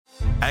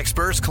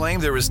Experts claim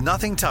there is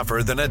nothing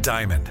tougher than a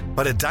diamond.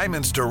 But at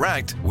Diamonds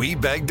Direct, we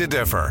beg to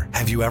differ.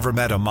 Have you ever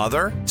met a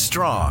mother?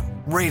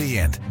 Strong,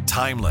 radiant,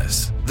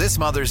 timeless. This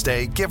Mother's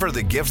Day, give her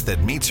the gift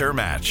that meets her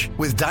match.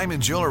 With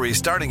diamond jewelry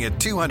starting at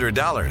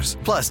 $200.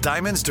 Plus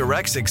Diamonds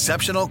Direct's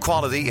exceptional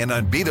quality and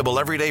unbeatable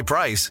everyday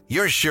price,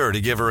 you're sure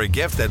to give her a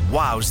gift that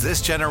wows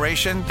this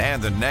generation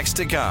and the next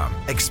to come.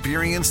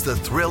 Experience the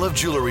thrill of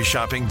jewelry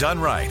shopping done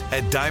right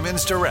at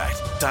Diamonds Direct.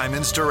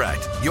 Diamonds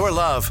Direct. Your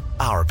love,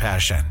 our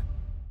passion.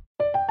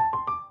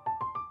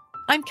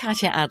 I'm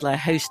Katya Adler,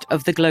 host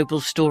of The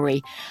Global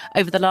Story.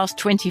 Over the last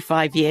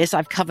 25 years,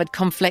 I've covered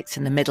conflicts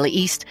in the Middle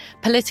East,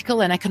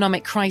 political and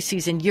economic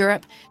crises in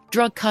Europe,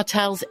 drug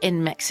cartels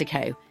in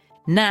Mexico.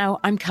 Now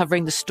I'm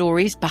covering the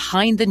stories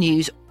behind the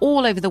news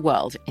all over the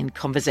world in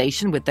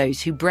conversation with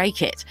those who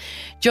break it.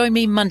 Join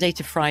me Monday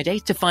to Friday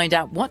to find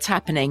out what's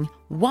happening,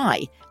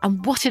 why,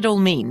 and what it all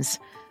means.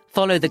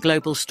 Follow The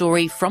Global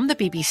Story from the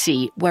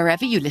BBC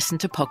wherever you listen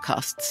to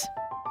podcasts.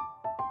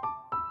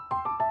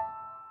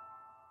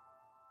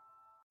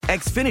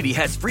 Xfinity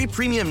has free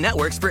premium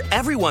networks for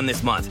everyone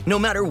this month, no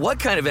matter what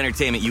kind of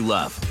entertainment you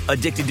love.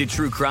 Addicted to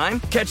true crime?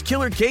 Catch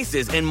killer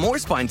cases and more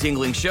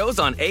spine-tingling shows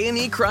on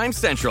A&E Crime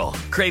Central.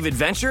 Crave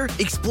adventure?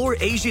 Explore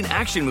Asian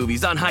action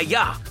movies on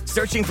Hi-Ya.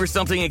 Searching for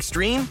something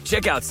extreme?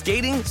 Check out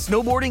skating,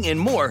 snowboarding, and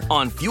more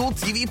on Fuel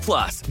TV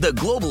Plus, the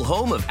global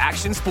home of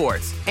action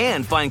sports.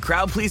 And find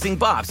crowd-pleasing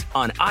bops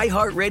on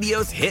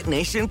iHeartRadio's Hit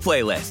Nation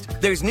playlist.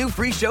 There's new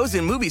free shows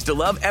and movies to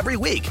love every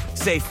week.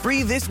 Say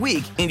free this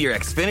week in your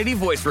Xfinity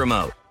voice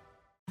remote.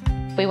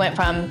 We went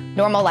from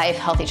normal life,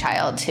 healthy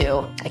child to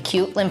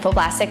acute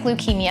lymphoblastic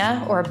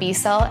leukemia or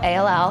B-cell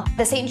ALL.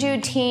 The St.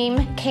 Jude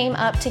team came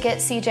up to get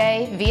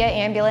CJ via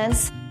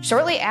ambulance.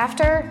 Shortly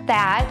after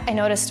that, I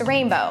noticed a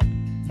rainbow.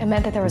 It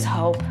meant that there was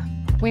hope.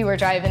 We were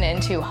driving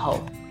into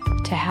hope.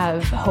 To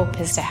have hope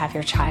is to have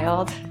your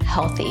child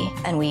healthy,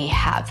 and we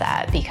have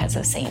that because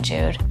of St.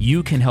 Jude.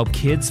 You can help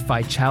kids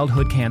fight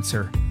childhood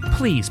cancer.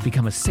 Please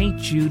become a St.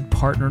 Jude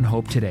Partner in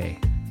Hope today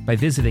by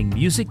visiting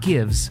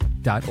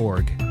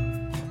musicgives.org.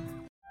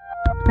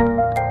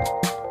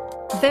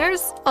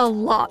 There's a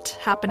lot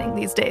happening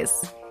these days,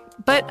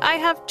 but I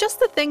have just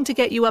the thing to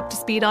get you up to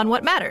speed on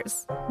what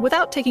matters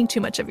without taking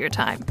too much of your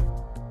time.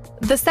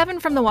 The 7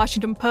 from the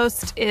Washington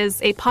Post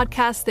is a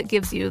podcast that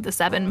gives you the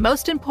 7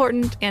 most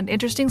important and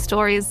interesting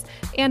stories,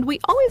 and we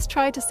always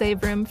try to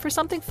save room for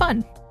something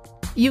fun.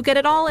 You get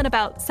it all in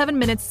about 7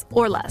 minutes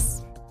or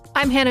less.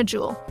 I'm Hannah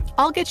Jewell.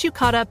 I'll get you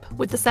caught up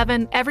with the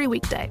 7 every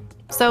weekday.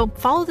 So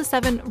follow the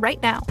 7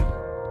 right now.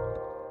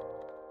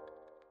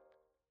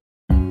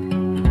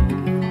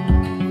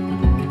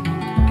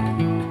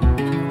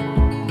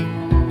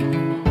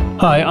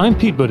 Hi, I'm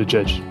Pete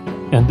Buttigieg,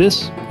 and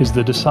this is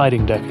The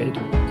Deciding Decade.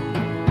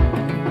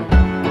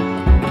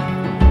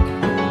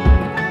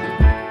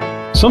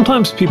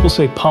 Sometimes people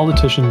say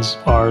politicians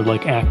are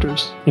like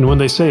actors, and when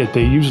they say it,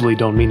 they usually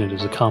don't mean it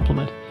as a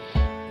compliment.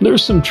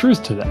 There's some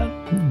truth to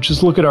that.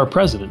 Just look at our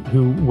president,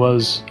 who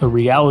was a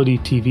reality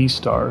TV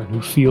star,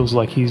 who feels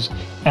like he's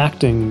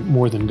acting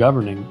more than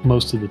governing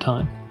most of the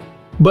time.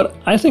 But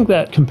I think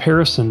that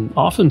comparison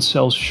often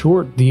sells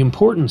short the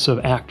importance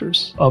of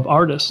actors, of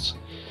artists.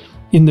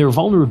 In their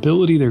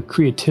vulnerability, their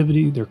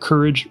creativity, their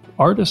courage,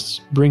 artists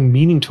bring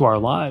meaning to our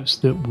lives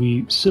that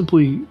we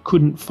simply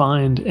couldn't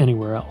find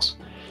anywhere else.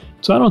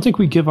 So I don't think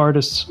we give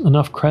artists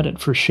enough credit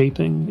for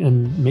shaping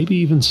and maybe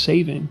even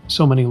saving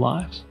so many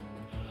lives.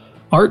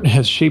 Art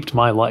has shaped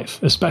my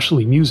life,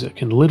 especially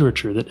music and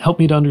literature that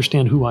helped me to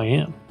understand who I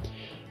am.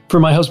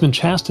 For my husband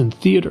Chasten,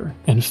 theater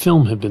and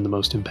film have been the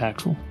most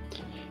impactful.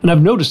 And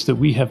I've noticed that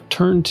we have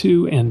turned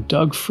to and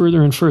dug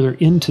further and further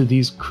into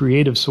these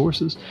creative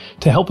sources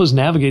to help us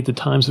navigate the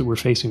times that we're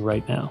facing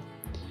right now.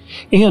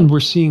 And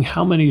we're seeing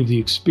how many of the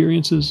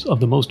experiences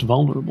of the most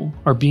vulnerable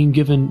are being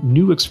given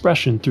new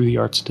expression through the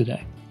arts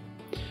today.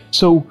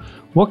 So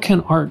what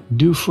can art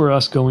do for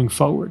us going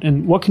forward?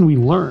 And what can we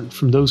learn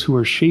from those who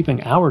are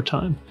shaping our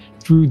time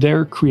through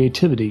their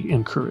creativity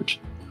and courage?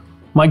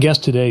 My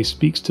guest today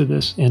speaks to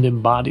this and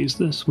embodies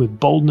this with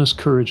boldness,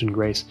 courage, and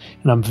grace,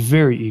 and I'm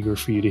very eager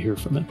for you to hear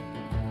from him.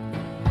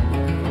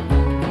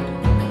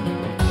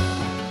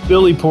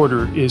 Billy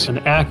Porter is an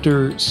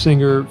actor,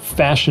 singer,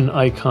 fashion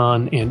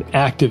icon, and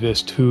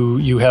activist who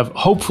you have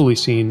hopefully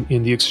seen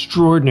in the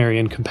extraordinary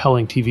and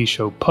compelling TV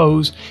show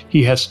Pose.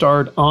 He has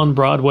starred on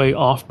Broadway,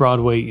 off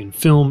Broadway, in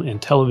film and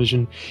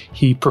television.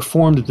 He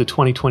performed at the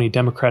 2020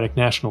 Democratic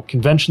National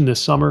Convention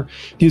this summer.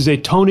 He is a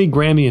Tony,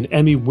 Grammy, and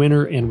Emmy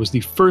winner and was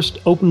the first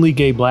openly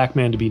gay black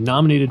man to be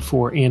nominated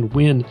for and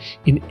win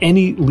in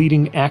any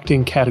leading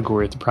acting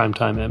category at the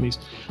Primetime Emmys.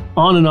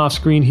 On and off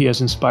screen, he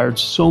has inspired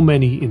so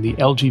many in the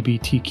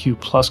LGBTQ+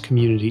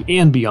 community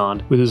and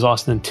beyond with his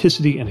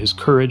authenticity and his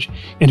courage,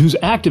 and whose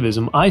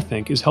activism, I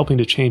think, is helping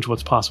to change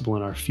what's possible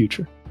in our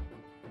future.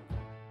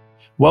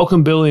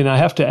 Welcome, Billy, and I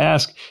have to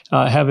ask,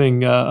 having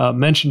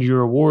mentioned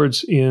your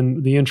awards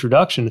in the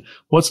introduction,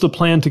 what's the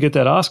plan to get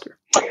that Oscar?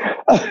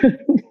 I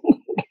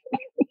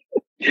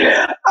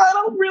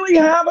don't don't really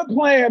have a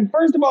plan.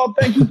 First of all,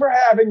 thank you for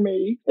having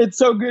me. It's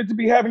so good to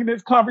be having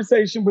this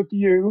conversation with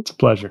you. It's a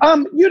pleasure.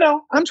 I'm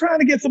trying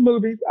to get some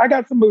movies. I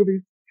got some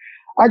movies.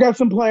 I got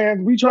some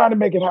plans. We trying to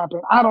make it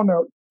happen. I don't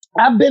know.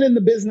 I've been in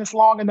the business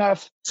long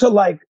enough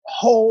to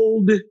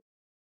hold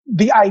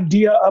the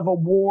idea of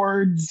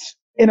awards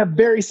in a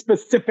very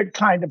specific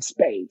kind of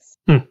space.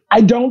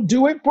 I don't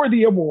do it for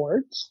the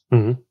awards.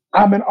 Mm-hmm.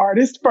 I'm an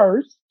artist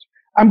first.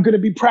 I'm going to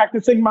be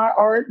practicing my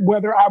art,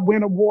 whether I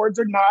win awards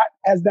or not,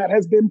 as that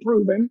has been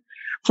proven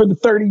for the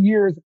 30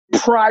 years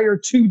prior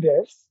to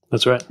this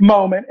That's right.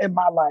 moment in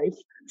my life.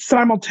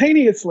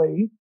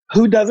 Simultaneously,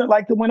 who doesn't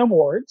like to win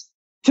awards?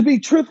 To be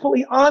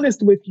truthfully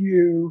honest with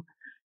you,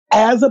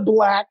 as a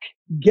Black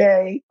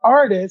gay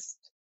artist,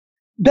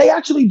 they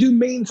actually do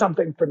mean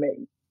something for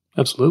me.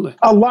 Absolutely.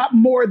 A lot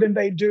more than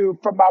they do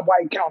for my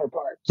white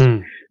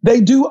counterparts.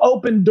 They do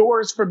open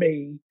doors for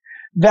me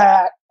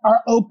that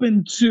are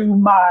open to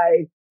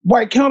my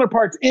white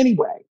counterparts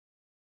anyway.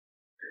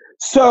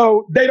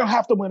 So they don't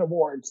have to win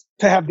awards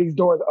to have these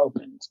doors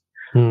opened.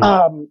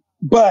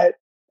 But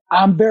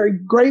I'm very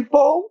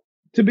grateful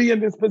to be in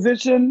this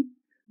position.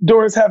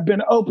 Doors have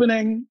been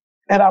opening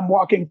and I'm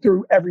walking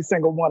through every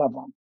single one of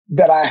them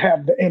that I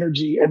have the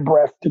energy and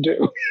breath to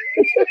do.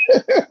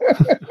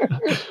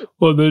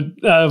 Well,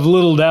 I have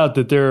little doubt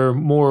that there are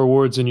more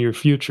awards in your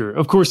future.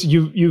 Of course,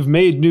 you've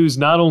made news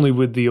not only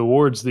with the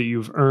awards that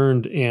you've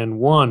earned and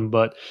won,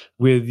 but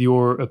with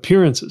your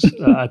appearances.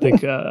 I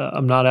think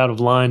I'm not out of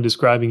line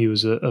describing you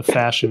as a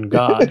fashion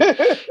god.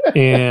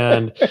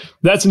 And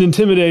that's an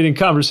intimidating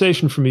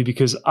conversation for me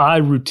because I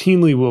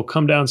routinely will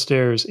come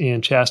downstairs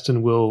and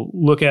Chasten will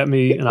look at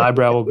me, an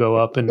eyebrow will go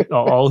up, and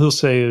all he'll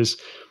say is,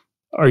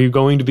 "Are you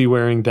going to be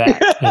wearing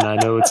that?" And I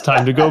know it's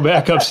time to go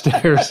back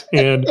upstairs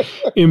and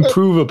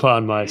improve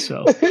upon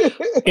myself.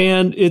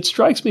 And it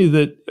strikes me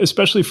that,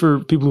 especially for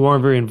people who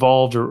aren't very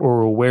involved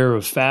or aware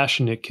of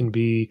fashion, it can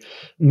be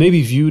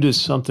maybe viewed as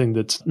something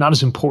that's not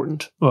as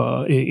important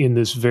in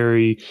this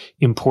very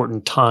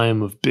important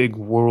time of big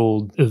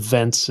world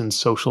events and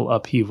social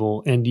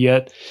upheaval. And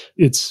yet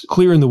it's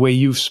clear in the way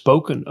you've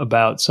spoken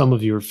about some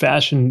of your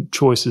fashion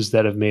choices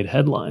that have made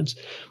headlines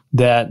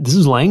that this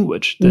is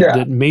language,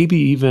 that maybe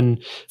even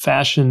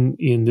fashion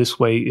in this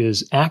way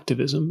is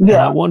activism. And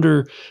I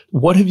wonder,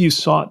 what have you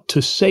sought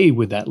to say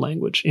with that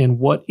language? And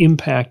what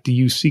impact do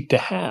you seek to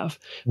have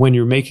when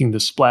you're making the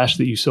splash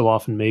that you so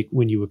often make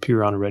when you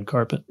appear on a red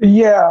carpet?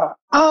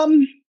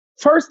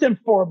 First and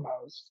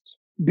foremost,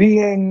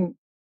 being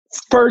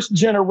first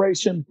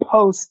generation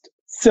post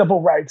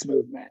civil rights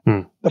movement,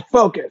 the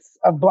focus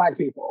of Black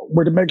people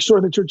were to make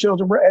sure that your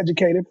children were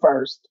educated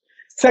first.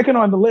 Second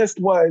on the list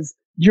was,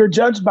 you're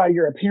judged by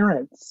your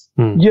appearance.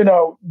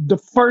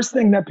 The first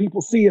thing that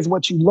people see is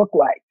what you look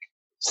like.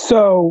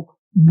 So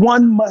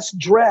one must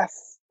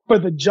dress for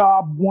the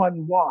job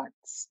one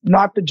wants,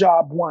 not the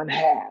job one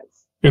has.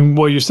 And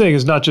what you're saying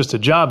is not just a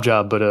job,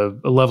 but a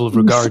level of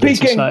regard in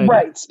society.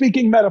 Right.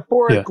 Speaking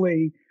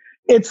metaphorically,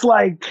 it's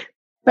like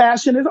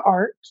fashion is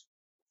art.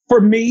 For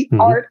me,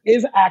 art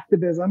is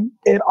activism.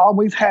 It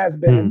always has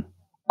been.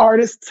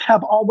 Artists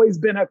have always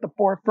been at the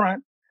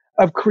forefront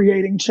of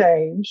creating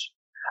change,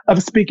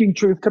 of speaking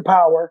truth to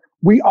power.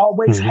 We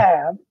always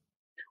have.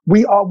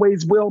 We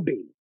always will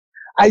be.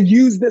 I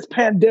use this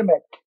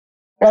pandemic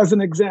as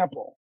an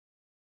example.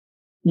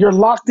 You're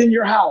locked in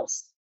your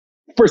house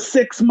for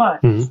 6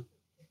 months.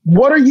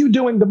 What are you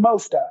doing the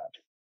most of?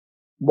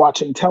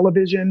 Watching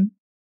television,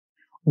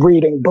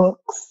 reading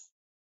books,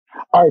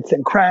 arts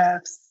and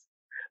crafts,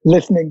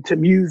 listening to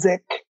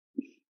music.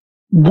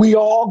 We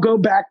all go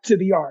back to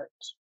the art.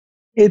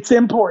 It's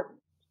important.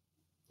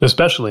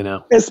 Especially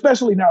now.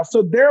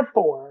 So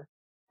therefore,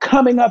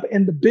 coming up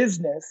in the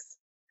business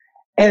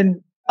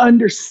and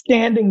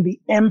understanding the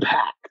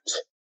impact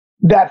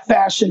that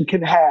fashion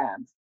can have,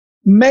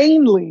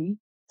 mainly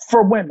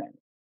for women,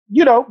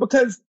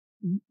 because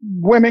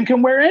women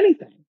can wear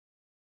anything.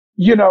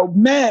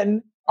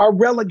 Men are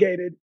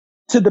relegated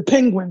to the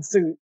penguin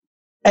suit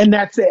and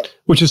that's it.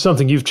 Which is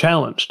something you've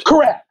challenged.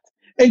 Correct.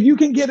 And you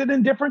can get it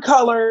in different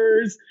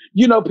colors.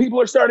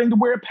 People are starting to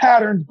wear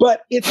patterns,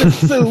 but it's a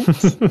suit.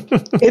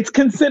 It's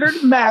considered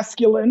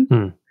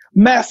masculine.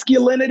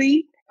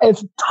 Masculinity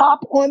is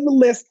top on the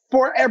list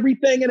for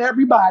everything and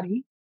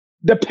everybody.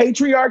 The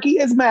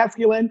patriarchy is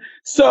masculine.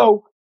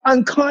 So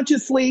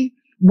unconsciously,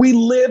 we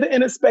live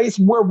in a space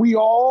where we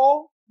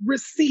all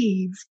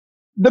receive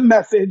the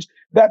message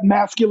that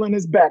masculine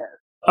is better.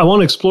 I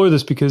want to explore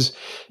this because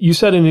you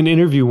said in an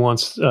interview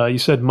once, you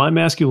said, my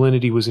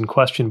masculinity was in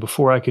question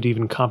before I could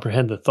even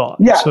comprehend the thought.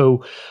 Yeah.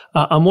 So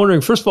I'm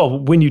wondering, first of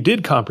all, when you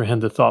did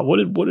comprehend the thought, what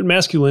did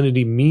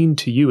masculinity mean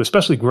to you,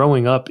 especially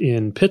growing up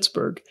in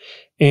Pittsburgh?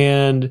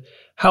 And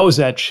how has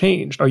that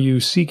changed? Are you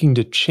seeking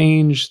to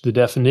change the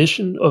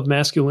definition of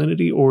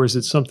masculinity, or is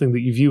it something that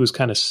you view as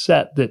kind of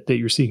set that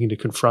you're seeking to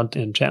confront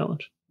and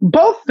challenge?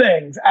 Both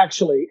things,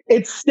 actually.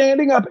 It's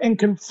standing up and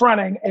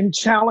confronting and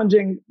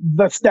challenging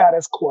the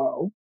status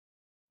quo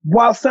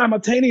while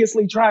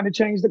simultaneously trying to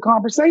change the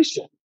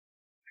conversation.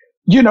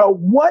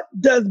 What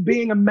does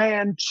being a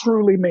man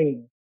truly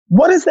mean?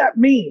 What does that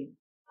mean?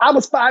 I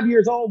was 5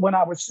 years old when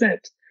I was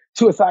sent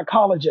to a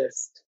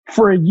psychologist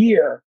for a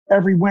year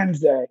every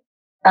Wednesday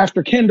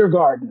after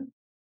kindergarten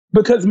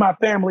because my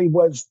family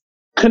was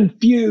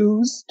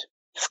confused,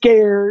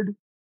 scared,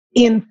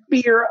 in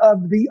fear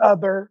of the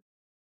other,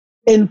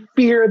 in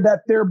fear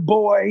that their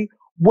boy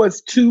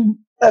was too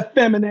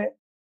effeminate,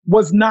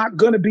 was not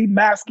going to be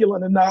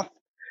masculine enough,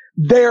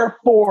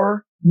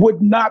 therefore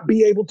would not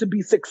be able to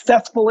be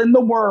successful in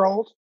the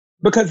world,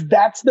 because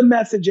that's the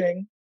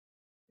messaging.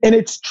 And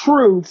it's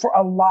true for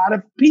a lot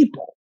of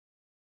people.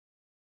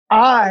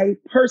 I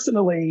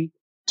personally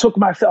took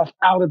myself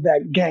out of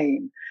that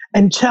game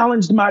and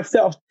challenged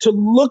myself to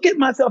look at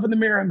myself in the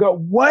mirror and go,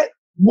 what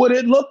would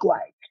it look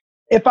like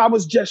if I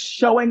was just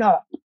showing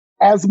up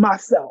as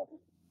myself?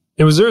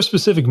 And was there a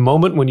specific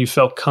moment when you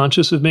felt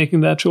conscious of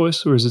making that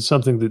choice, or is it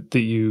something that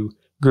you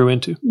grew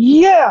into?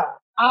 Yeah,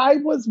 I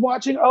was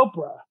watching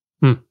Oprah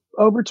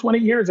over 20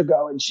 years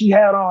ago, and she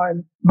had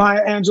on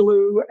Maya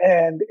Angelou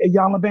and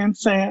Iyanla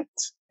Vanzant,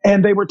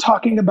 and they were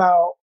talking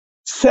about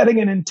setting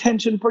an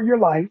intention for your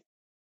life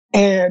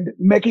and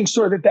making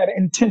sure that that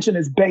intention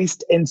is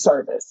based in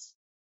service.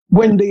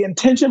 When the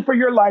intention for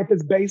your life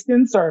is based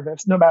in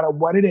service, no matter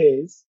what it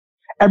is,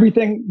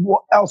 everything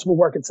else will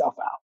work itself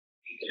out.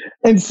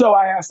 And so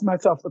I asked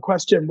myself the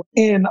question,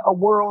 in a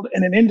world,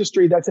 in an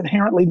industry that's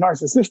inherently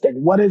narcissistic,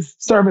 what does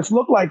service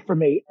look like for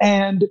me?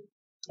 And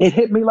it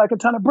hit me like a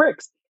ton of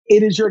bricks.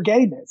 It is your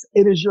gayness.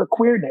 It is your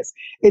queerness.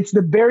 It's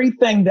the very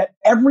thing that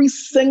every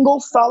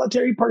single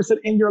solitary person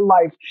in your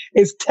life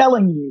is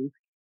telling you,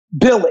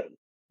 Billy,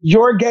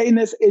 your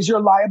gayness is your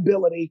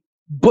liability.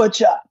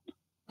 Butch up.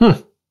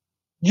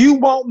 You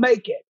won't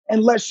make it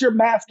unless you're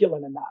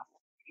masculine enough.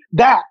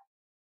 That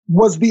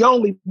was the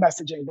only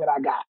messaging that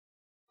I got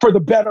for the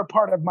better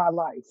part of my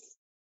life.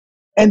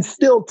 And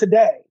still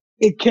today,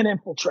 it can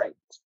infiltrate.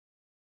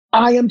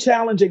 I am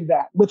challenging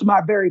that with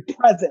my very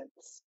presence.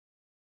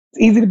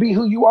 It's easy to be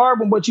who you are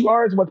when what you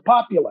are is what's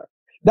popular.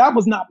 That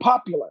was not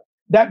popular.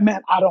 That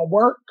meant I don't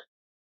work.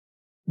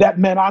 That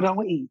meant I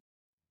don't eat.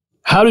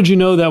 How did you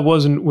know that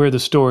wasn't where the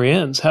story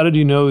ends? How did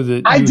you know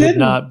that you had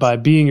not, by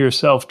being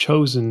yourself,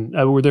 chosen?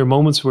 Were there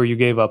moments where you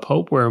gave up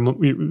hope? Were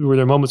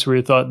there moments where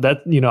you thought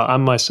that,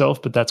 I'm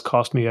myself, but that's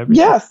cost me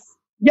everything?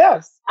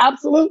 Yes,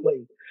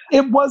 absolutely.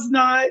 It was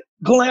not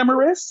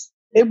glamorous.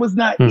 It was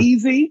not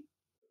easy.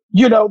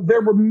 There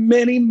were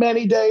many,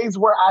 many days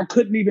where I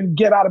couldn't even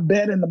get out of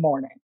bed in the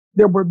morning.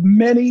 There were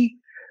many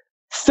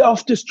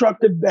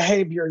self-destructive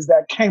behaviors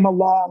that came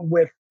along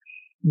with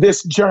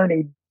this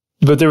journey.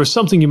 But there was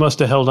something you must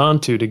have held on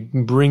to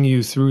bring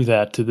you through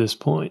that to this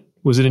point.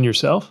 Was it in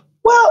yourself?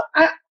 Well,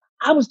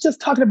 I was just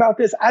talking about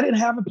this. I didn't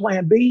have a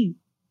plan B.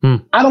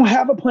 I don't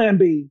have a plan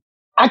B.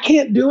 I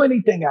can't do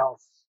anything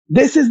else.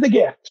 This is the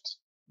gift.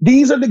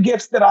 These are the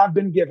gifts that I've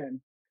been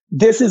given.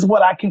 This is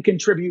what I can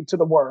contribute to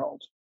the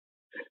world.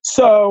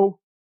 So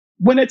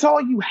when it's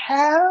all you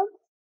have,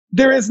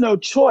 there is no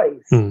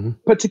choice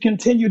but to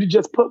continue to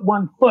just put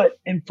one foot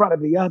in front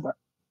of the other.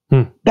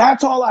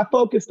 That's all I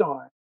focused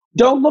on.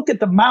 Don't look at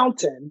the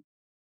mountain.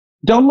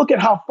 Don't look at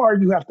how far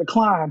you have to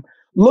climb.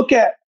 Look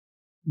at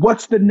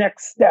what's the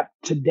next step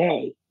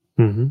today.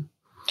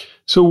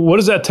 So what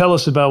does that tell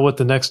us about what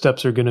the next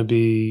steps are going to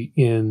be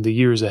in the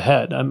years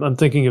ahead? I'm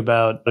thinking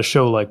about a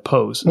show like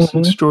Pose, this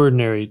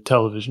extraordinary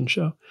television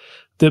show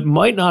that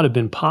might not have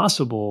been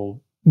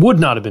possible, would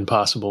not have been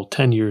possible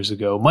 10 years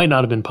ago, might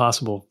not have been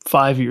possible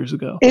 5 years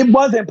ago. It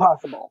wasn't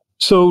possible.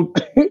 So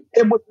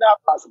it was not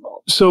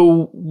possible.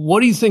 So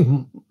what do you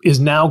think is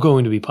now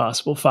going to be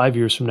possible 5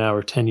 years from now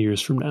or 10 years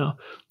from now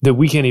that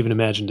we can't even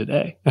imagine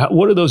today?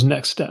 What are those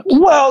next steps?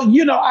 Well,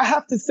 I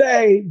have to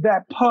say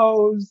that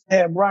Pose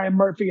and Ryan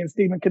Murphy and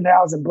Stephen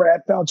Canals and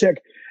Brad Felchuk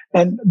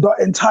and the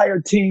entire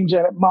team,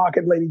 Janet Mock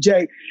and Lady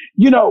J,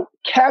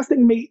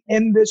 casting me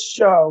in this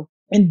show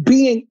and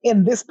being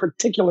in this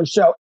particular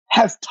show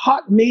has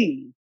taught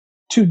me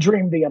to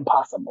dream the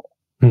impossible.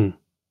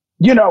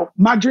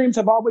 My dreams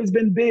have always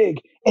been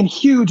big and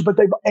huge,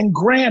 and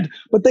grand,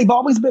 but they've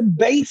always been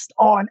based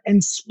on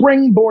and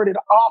springboarded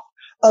off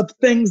of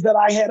things that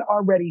I had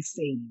already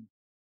seen.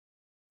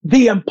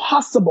 The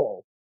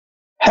impossible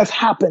has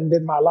happened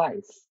in my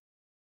life.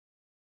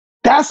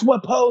 That's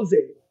what Pose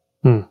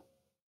is.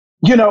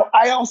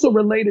 I also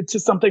related to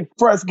something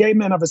for us gay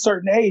men of a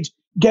certain age,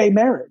 gay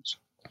marriage.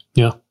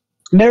 Yeah.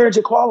 Marriage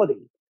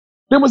equality.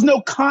 There was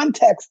no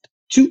context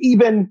to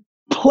even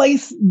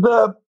place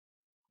the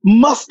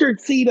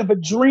mustard seed of a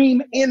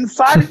dream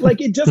inside it.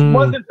 Like it just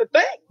wasn't the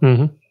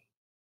thing.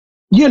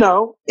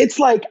 It's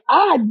like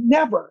I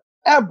never,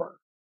 ever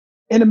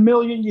in a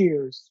million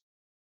years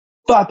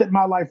thought that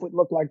my life would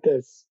look like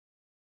this.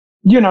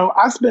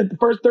 I spent the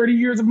first 30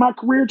 years of my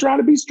career trying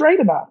to be straight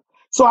enough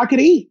so I could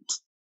eat,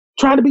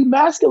 trying to be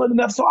masculine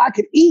enough so I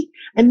could eat.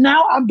 And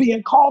now I'm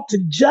being called to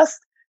just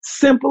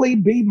simply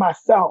be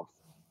myself.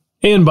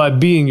 And by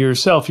being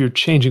yourself, you're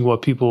changing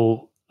what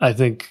people, I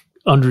think,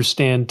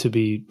 understand to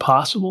be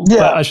possible.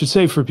 Yeah. I should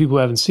say, for people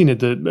who haven't seen it,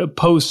 the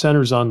Pose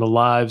centers on the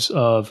lives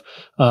of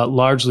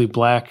largely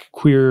Black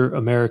queer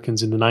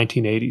Americans in the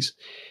 1980s.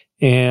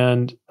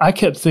 And I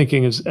kept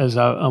thinking as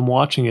I'm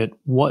watching it,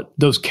 what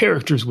those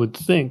characters would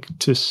think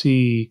to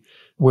see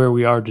where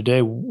we are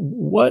today.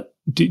 What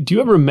do you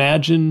ever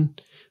imagine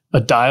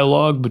a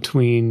dialogue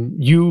between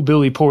you,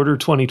 Billy Porter,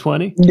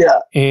 2020,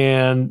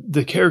 and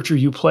the character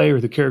you play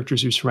or the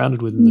characters you're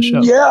surrounded with in the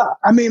show? Yeah.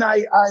 I mean,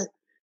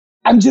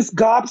 I'm just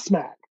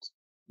gobsmacked.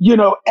 You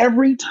know,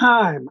 every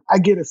time I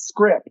get a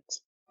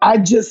script, I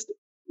just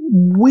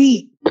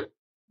weep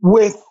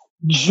with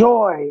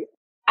joy.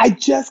 I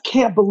just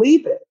can't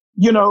believe it.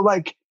 You know,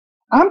 like,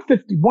 I'm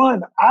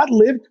 51. I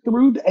lived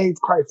through the AIDS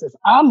crisis.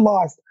 I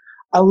lost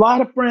a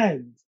lot of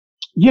friends.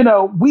 You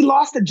know, we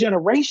lost a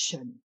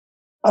generation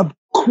of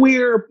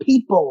queer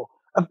people,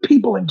 of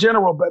people in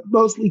general, but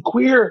mostly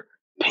queer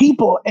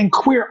people and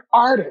queer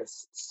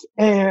artists.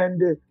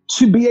 And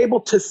to be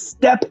able to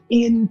step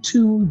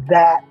into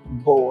that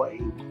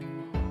void.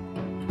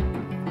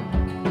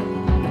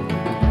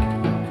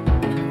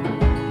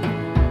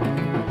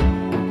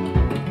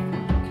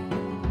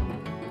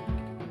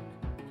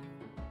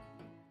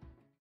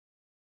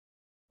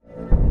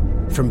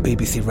 From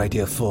BBC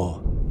Radio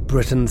 4,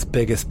 Britain's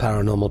biggest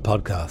paranormal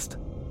podcast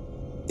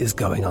is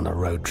going on a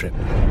road trip.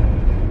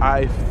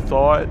 I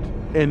thought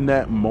in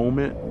that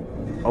moment,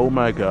 oh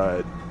my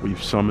God,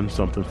 we've summoned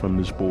something from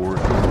this board.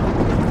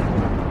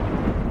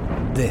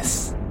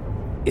 This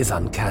is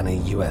Uncanny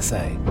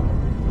USA.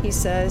 He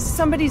says,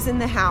 somebody's in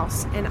the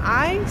house, and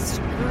I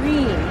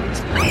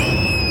screamed.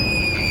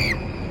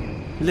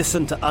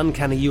 Listen to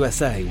Uncanny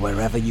USA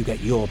wherever you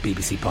get your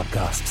BBC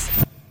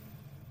podcasts,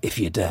 if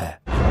you dare.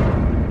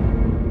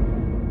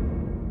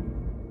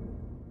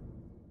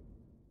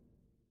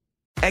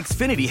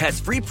 Xfinity has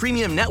free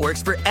premium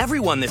networks for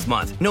everyone this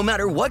month, no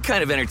matter what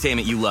kind of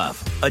entertainment you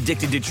love.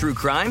 Addicted to true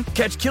crime?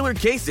 Catch killer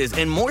cases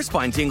and more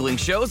spine-tingling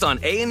shows on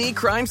A&E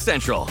Crime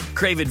Central.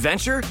 Crave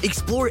adventure?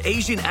 Explore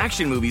Asian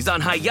action movies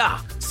on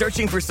Hi-YAH.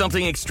 Searching for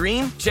something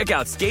extreme? Check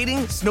out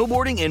skating,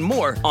 snowboarding, and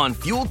more on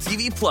Fuel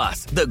TV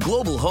Plus, the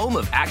global home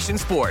of action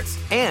sports.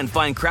 And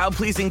find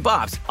crowd-pleasing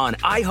bops on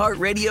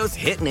iHeartRadio's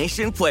Hit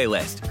Nation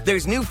playlist.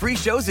 There's new free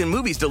shows and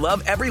movies to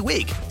love every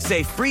week.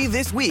 Say free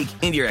this week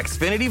in your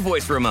Xfinity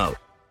voice remote.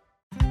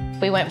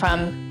 We went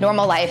from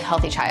normal life,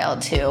 healthy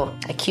child to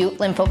acute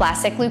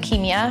lymphoblastic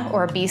leukemia,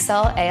 or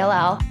B-cell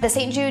ALL. The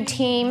St. Jude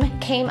team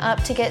came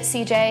up to get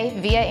CJ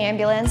via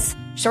ambulance.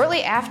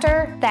 Shortly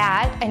after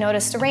that, I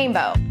noticed a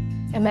rainbow.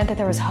 It meant that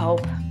there was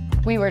hope.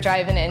 We were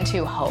driving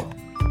into hope.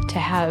 To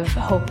have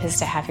hope is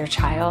to have your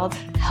child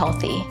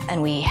healthy,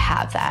 and we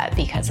have that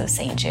because of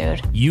St.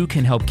 Jude. You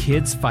can help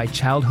kids fight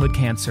childhood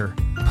cancer.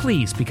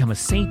 Please become a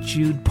St.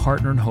 Jude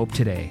Partner in Hope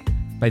today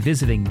by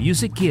visiting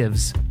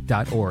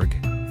musicgives.org.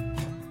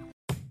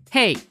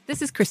 Hey,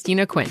 this is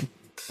Christina Quinn.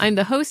 I'm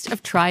the host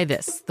of Try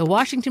This, the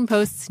Washington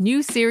Post's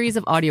new series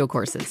of audio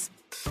courses.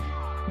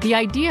 The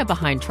idea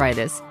behind Try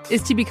This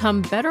is to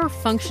become better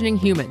functioning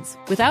humans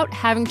without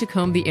having to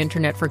comb the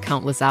internet for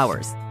countless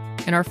hours.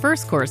 In our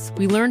first course,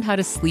 we learned how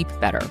to sleep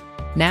better.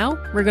 Now,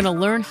 we're going to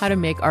learn how to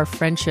make our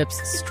friendships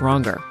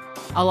stronger.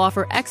 I'll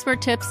offer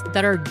expert tips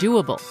that are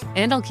doable,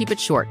 and I'll keep it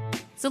short.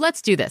 So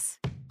let's do this.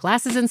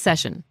 Class is in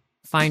session.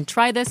 Find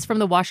Try This from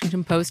the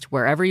Washington Post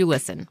wherever you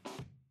listen.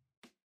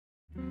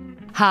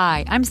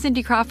 Hi, I'm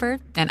Cindy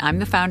Crawford, and I'm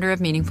the founder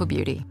of Meaningful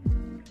Beauty.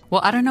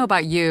 Well, I don't know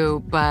about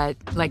you, but,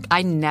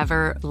 I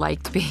never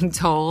liked being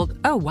told,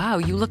 oh, wow,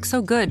 you look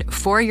so good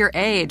for your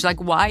age.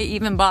 Why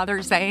even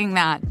bother saying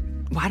that?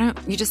 Why don't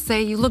you just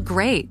say you look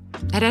great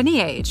at any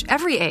age,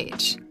 every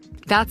age?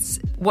 That's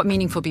what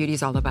Meaningful Beauty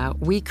is all about.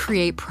 We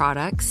create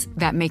products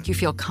that make you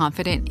feel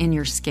confident in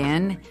your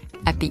skin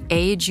at the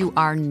age you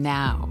are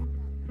now.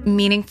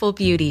 Meaningful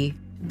Beauty.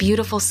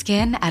 Beautiful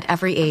skin at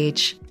every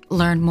age.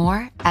 Learn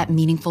more at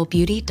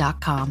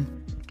meaningfulbeauty.com.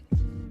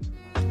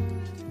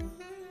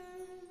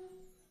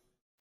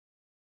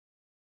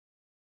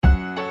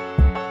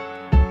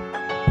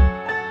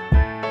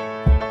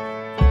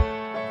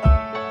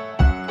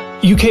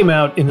 You came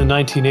out in the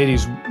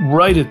 1980s,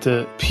 right at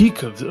the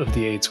peak of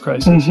the AIDS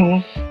crisis.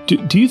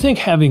 Mm-hmm. Do you think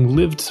having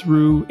lived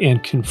through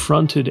and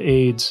confronted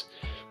AIDS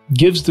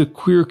gives the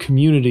queer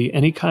community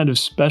any kind of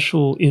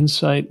special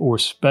insight or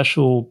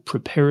special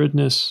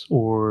preparedness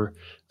or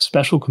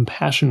special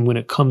compassion when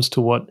it comes to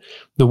what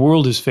the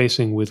world is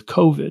facing with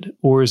COVID?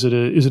 Or is it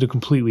a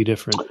completely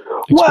different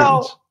experience?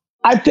 Well,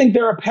 I think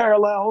there are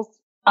parallels.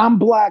 I'm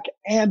Black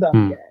and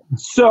I'm gay.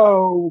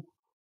 So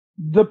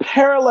the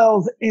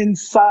parallels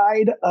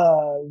inside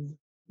of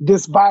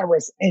this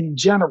virus in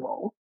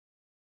general,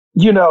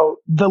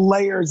 the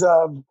layers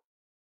of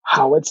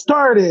how it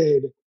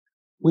started,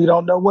 we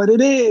don't know what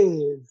it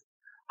is,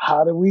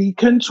 how do we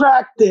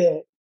contract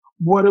it,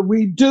 what do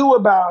we do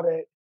about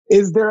it,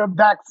 is there a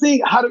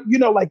vaccine, how do,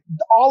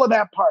 all of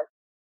that part.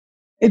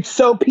 It's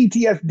so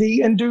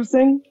PTSD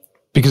inducing.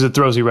 Because it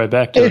throws you right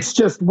back to it. It's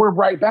just, we're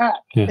right back.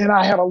 Yeah. And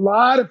I have a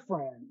lot of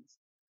friends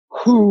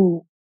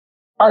who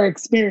are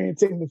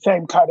experiencing the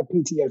same kind of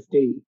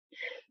PTSD.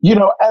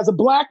 As a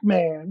Black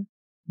man,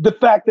 the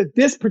fact that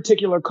this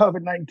particular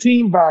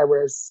COVID-19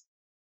 virus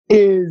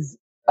is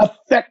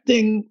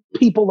affecting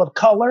people of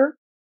color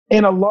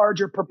in a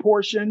larger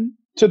proportion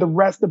to the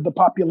rest of the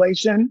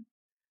population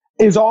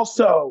is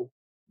also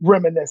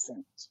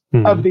reminiscent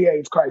of the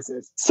AIDS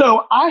crisis.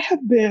 So I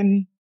have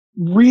been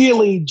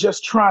really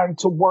just trying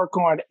to work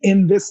on,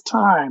 in this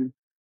time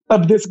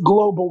of this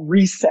global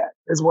reset,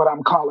 is what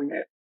I'm calling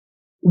it,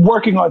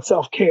 working on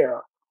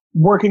self-care,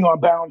 working on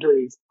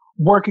boundaries,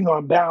 working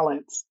on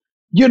balance.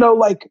 You know,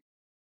 like,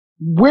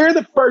 we're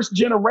the first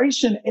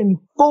generation in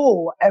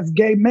full as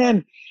gay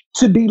men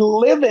to be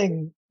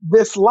living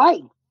this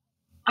life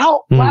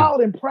out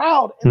loud and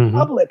proud in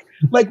public.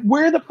 Like,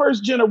 we're the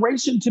first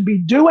generation to be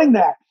doing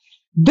that.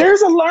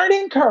 There's a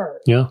learning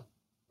curve. Yeah.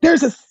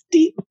 There's a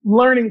steep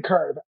learning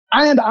curve.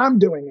 And I'm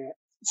doing it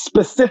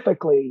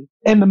specifically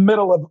in the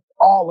middle of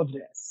all of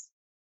this.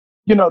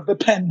 You know, the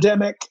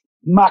pandemic,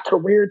 my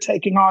career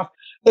taking off.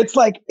 It's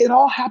like it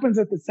all happens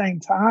at the same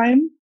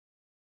time.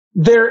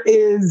 There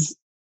is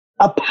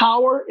a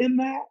power in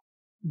that.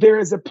 There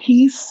is a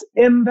peace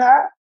in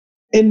that,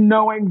 in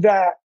knowing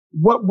that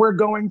what we're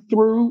going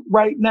through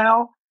right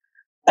now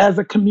as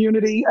a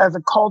community, as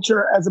a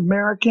culture, as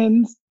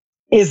Americans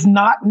is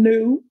not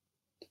new.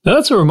 Now,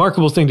 that's a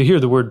remarkable thing to hear,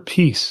 the word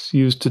peace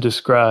used to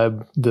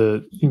describe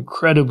the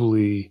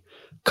incredibly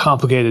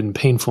complicated and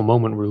painful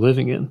moment we're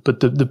living in. But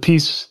the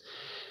peace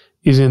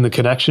is in the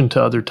connection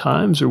to other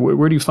times, or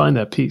where do you find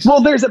that peace?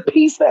 Well, there's a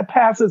peace that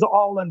passes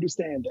all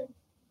understanding,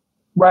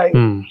 right?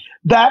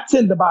 That's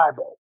in the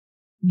Bible.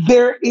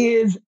 There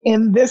is,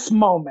 in this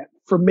moment,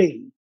 for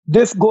me,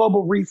 this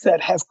global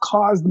reset has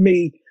caused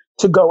me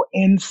to go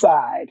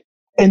inside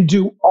and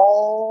do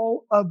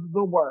all of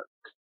the work.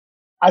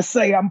 I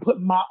say I'm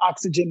putting my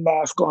oxygen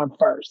mask on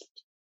first.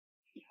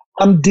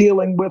 I'm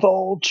dealing with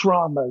old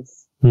traumas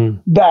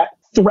that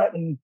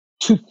threaten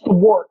to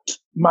thwart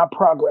my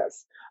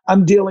progress.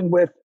 I'm dealing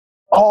with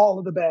all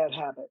of the bad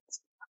habits.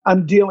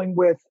 I'm dealing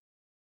with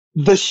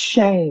the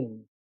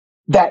shame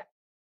that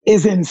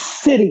is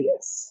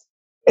insidious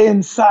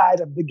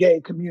inside of the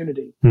gay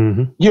community.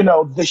 You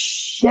know, the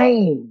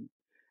shame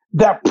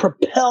that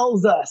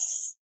propels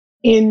us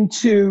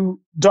into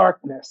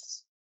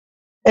darkness,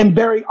 and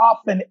very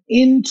often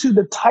into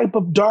the type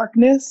of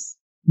darkness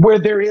where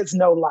there is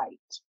no light.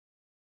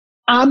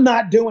 I'm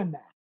not doing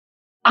that.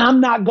 I'm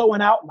not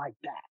going out like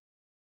that.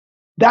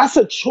 That's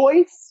a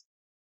choice.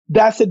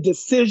 That's a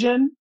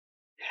decision.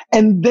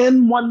 And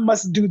then one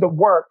must do the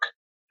work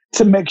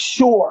to make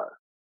sure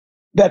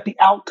that the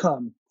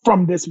outcome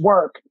from this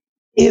work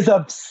is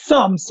of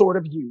some sort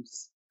of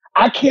use.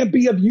 I can't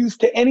be of use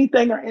to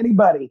anything or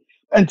anybody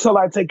until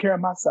I take care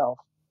of myself.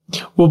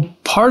 Well,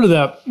 part of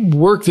that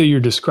work that you're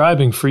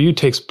describing for you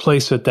takes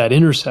place at that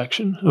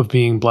intersection of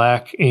being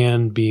Black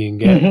and being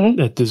gay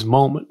at this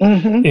moment.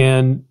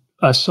 And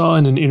I saw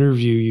in an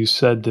interview you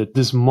said that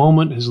this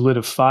moment has lit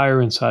a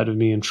fire inside of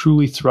me and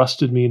truly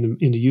thrusted me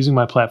into using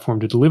my platform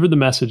to deliver the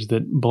message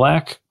that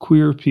Black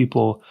queer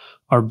people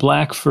are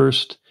Black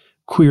first,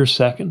 queer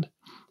second.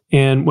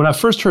 And when I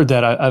first heard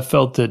that, I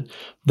felt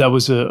that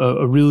was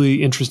a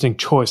really interesting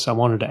choice I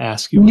wanted to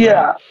ask you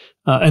about.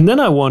 And then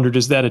I wondered,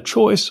 is that a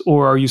choice,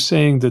 or are you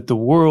saying that the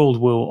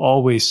world will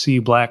always see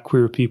Black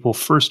queer people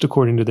first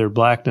according to their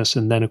Blackness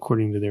and then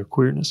according to their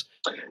queerness?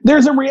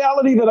 There's a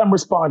reality that I'm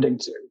responding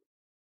to.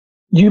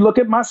 You look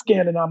at my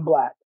skin and I'm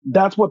Black.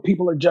 That's what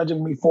people are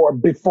judging me for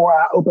before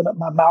I open up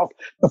my mouth,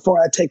 before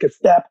I take a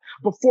step,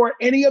 before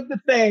any of the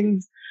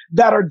things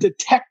that are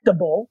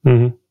detectable,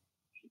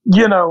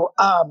 you know,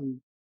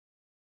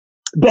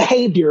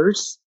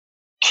 behaviors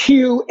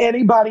cue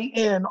anybody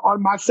in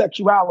on my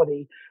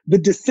sexuality. The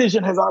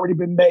decision has already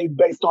been made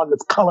based on the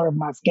color of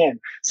my skin.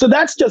 So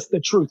that's just the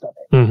truth of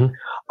it.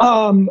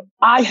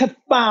 I have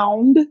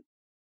found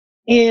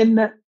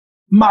in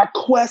my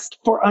quest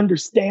for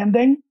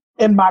understanding,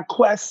 in my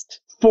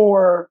quest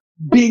for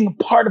being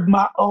part of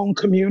my own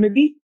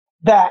community,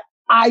 that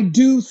I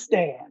do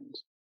stand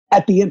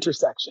at the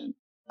intersection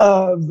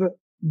of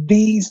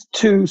these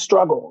two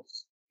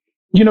struggles.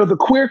 You know, the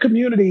queer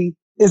community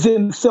is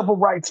in the civil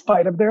rights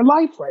fight of their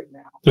life right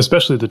now.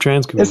 Especially the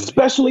trans community.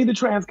 Especially the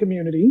trans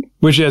community.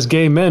 Which, as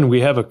gay men,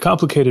 we have a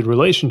complicated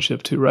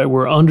relationship to, right?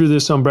 We're under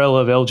this umbrella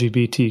of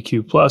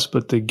LGBTQ+,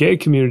 but the gay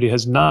community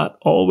has not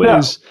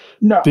always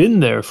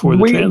been there for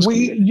the trans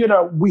community. You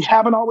know, we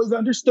haven't always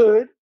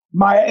understood.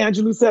 Maya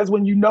Angelou says,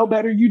 when you know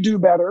better, you do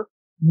better.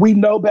 We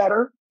know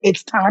better.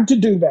 It's time to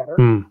do better.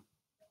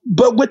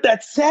 But with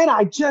that said,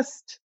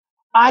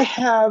 I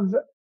have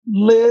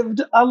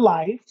lived a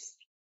life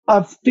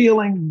of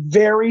feeling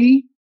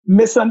very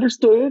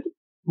misunderstood,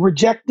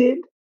 rejected,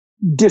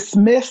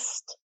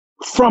 dismissed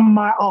from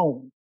my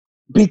own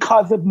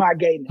because of my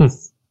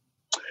gayness.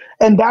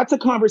 And that's a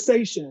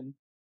conversation,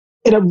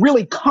 a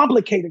really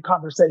complicated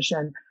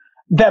conversation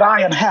that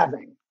I am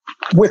having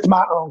with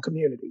my own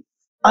community.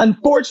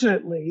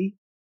 Unfortunately,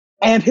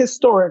 and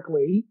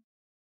historically,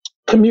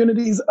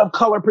 communities of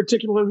color,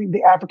 particularly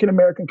the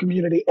African-American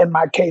community, in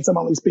my case, I'm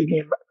only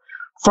speaking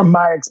from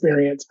my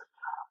experience,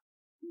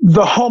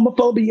 the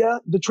homophobia,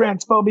 the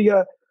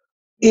transphobia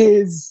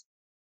is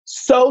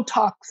so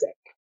toxic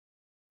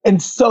and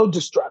so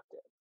destructive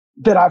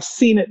that I've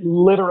seen it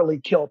literally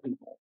kill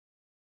people.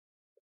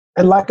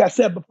 And like I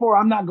said before,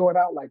 I'm not going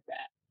out like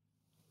that.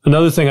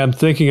 Another thing I'm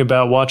thinking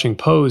about watching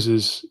Pose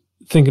is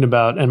thinking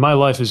about, and my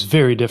life is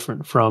very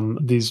different from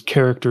these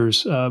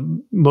characters,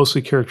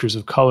 mostly characters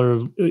of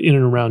color in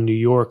and around New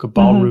York, a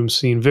ballroom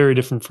scene, very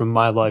different from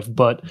my life.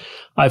 But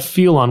I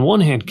feel on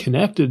one hand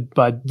connected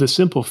by the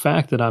simple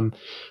fact that I'm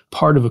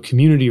part of a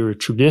community or a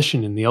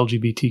tradition in the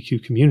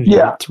LGBTQ community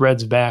that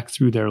threads back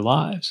through their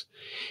lives.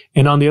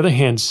 And on the other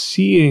hand,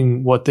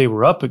 seeing what they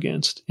were up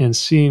against and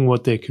seeing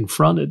what they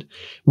confronted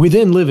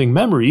within living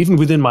memory, even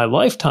within my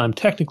lifetime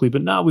technically,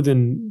 but not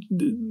within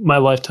my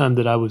lifetime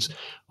that I was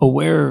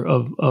aware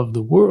of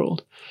the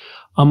world.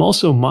 I'm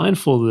also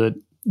mindful that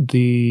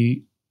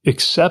the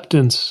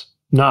acceptance,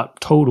 not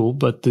total,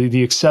 but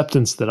the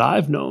acceptance that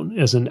I've known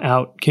as an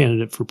out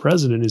candidate for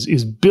president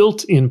is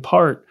built in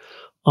part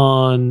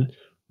on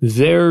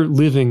their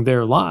living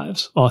their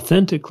lives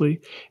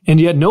authentically,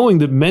 and yet knowing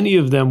that many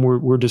of them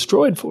were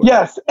destroyed for it.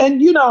 Yes. And,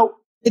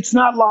 it's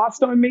not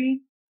lost on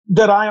me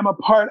that I am a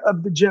part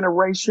of the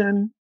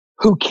generation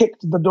who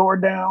kicked the door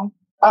down.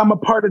 I'm a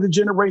part of the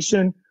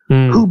generation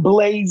who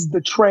blazed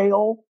the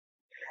trail.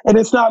 And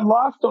it's not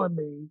lost on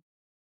me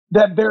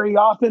that very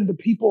often the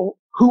people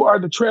who are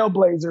the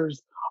trailblazers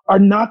are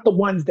not the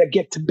ones that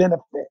get to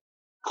benefit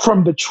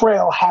from the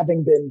trail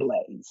having been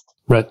blazed.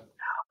 Right.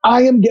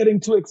 I am getting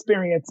to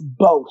experience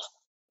both.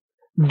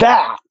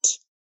 That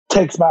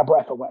takes my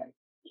breath away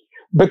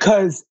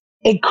because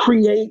it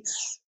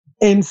creates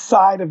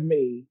inside of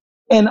me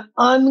an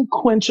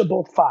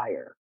unquenchable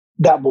fire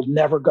that will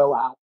never go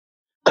out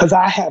because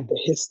I have the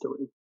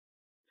history.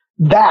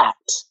 That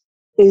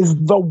is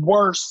the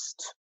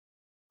worst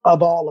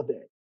of all of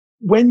it.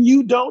 When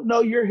you don't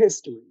know your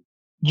history,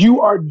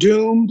 you are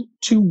doomed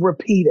to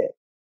repeat it.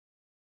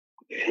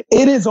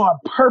 It is on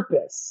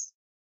purpose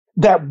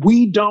that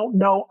we don't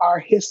know our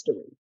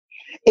history.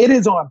 It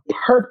is on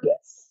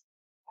purpose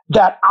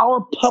that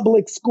our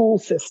public school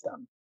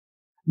system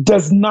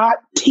does not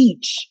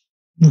teach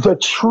the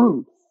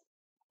truth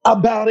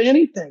about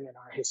anything in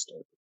our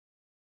history.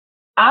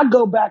 I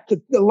go back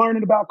to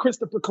learning about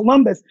Christopher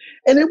Columbus,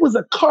 and it was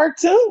a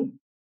cartoon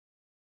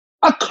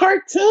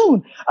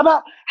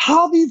about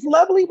how these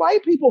lovely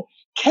white people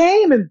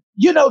came and,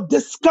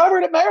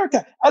 discovered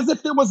America as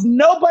if there was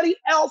nobody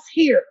else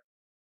here.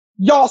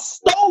 Y'all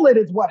stole it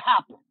is what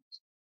happened.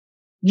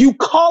 You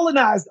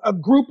colonized a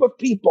group of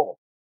people.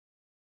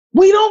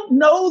 We don't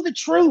know the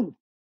truth,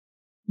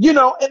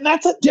 and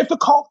that's a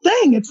difficult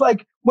thing. It's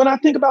like when I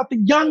think about the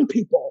young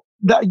people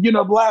that,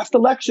 last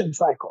election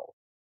cycle,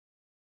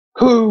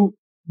 who,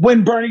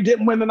 when Bernie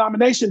didn't win the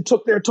nomination,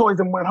 took their toys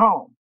and went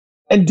home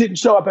and didn't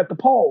show up at the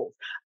polls.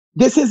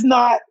 This is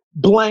not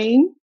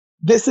blame.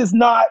 This is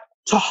not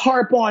to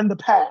harp on the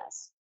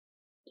past.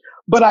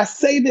 But I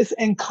say this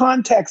in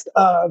context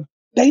of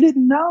they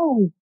didn't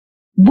know.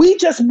 We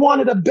just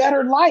wanted a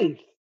better life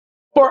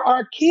for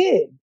our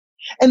kids.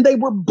 And they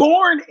were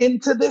born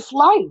into this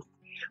life.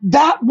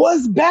 That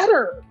was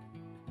better.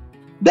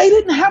 They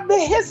didn't have the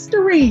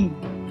history.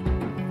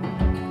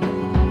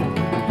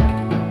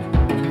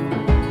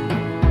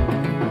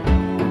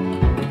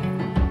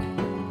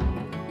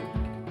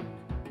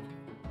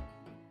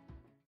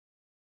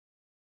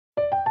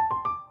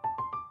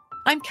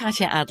 I'm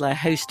Katya Adler,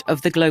 host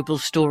of The Global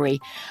Story.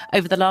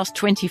 Over the last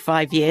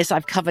 25 years,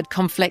 I've covered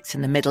conflicts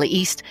in the Middle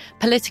East,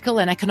 political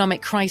and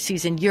economic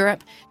crises in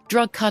Europe,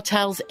 drug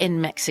cartels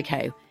in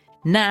Mexico.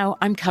 Now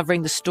I'm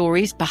covering the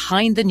stories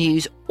behind the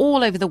news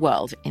all over the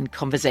world in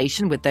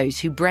conversation with those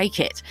who break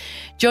it.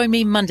 Join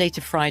me Monday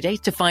to Friday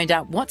to find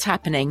out what's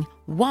happening,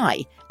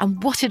 why,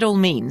 and what it all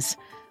means.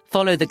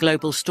 Follow The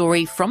Global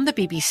Story from the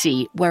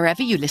BBC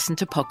wherever you listen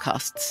to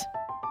podcasts.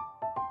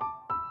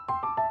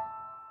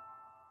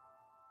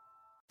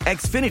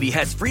 Xfinity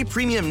has free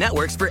premium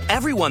networks for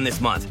everyone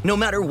this month, no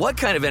matter what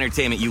kind of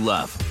entertainment you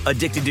love.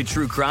 Addicted to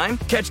true crime?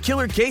 Catch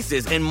killer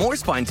cases and more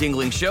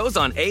spine-tingling shows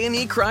on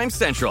A&E Crime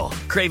Central.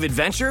 Crave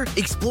adventure?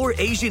 Explore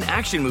Asian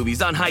action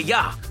movies on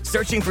Hi-Ya.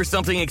 Searching for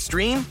something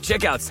extreme?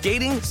 Check out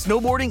skating,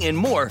 snowboarding, and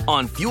more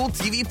on Fuel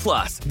TV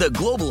Plus, the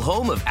global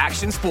home of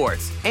action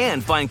sports.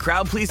 And find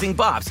crowd-pleasing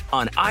bops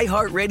on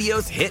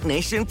iHeartRadio's Hit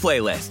Nation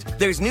playlist.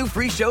 There's new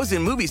free shows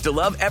and movies to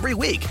love every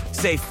week.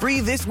 Say free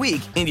this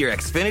week in your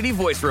Xfinity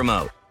voice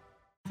remote.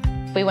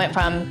 We went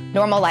from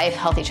normal life,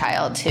 healthy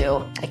child to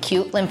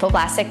acute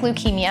lymphoblastic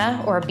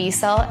leukemia, or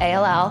B-cell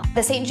ALL.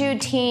 The St.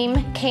 Jude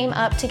team came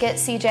up to get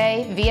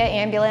CJ via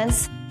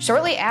ambulance.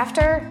 Shortly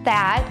after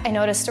that, I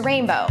noticed a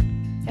rainbow.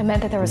 It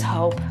meant that there was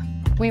hope.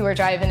 We were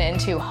driving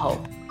into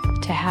hope.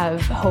 To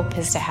have hope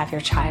is to have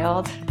your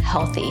child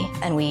healthy,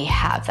 and we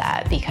have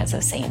that because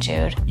of St.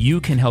 Jude. You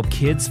can help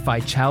kids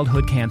fight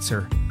childhood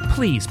cancer.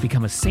 Please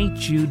become a St.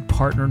 Jude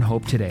Partner in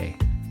Hope today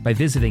by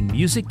visiting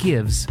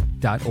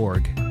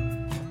musicgives.org.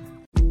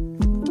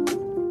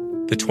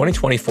 The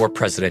 2024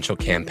 presidential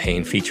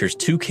campaign features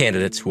two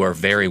candidates who are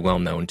very well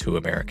known to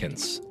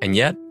Americans. And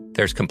yet,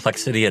 there's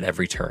complexity at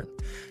every turn.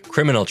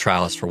 Criminal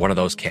trials for one of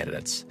those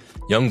candidates.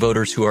 Young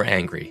voters who are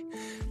angry.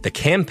 The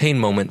Campaign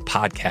Moment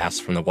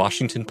podcast from the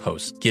Washington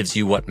Post gives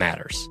you what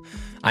matters.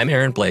 I'm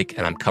Aaron Blake,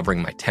 and I'm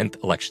covering my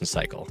 10th election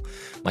cycle.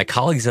 My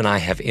colleagues and I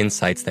have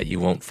insights that you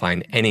won't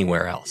find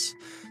anywhere else.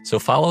 So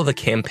follow the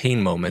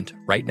campaign moment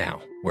right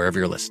now, wherever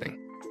you're listening.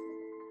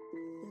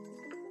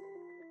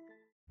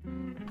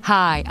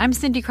 Hi, I'm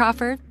Cindy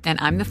Crawford, and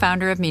I'm the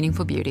founder of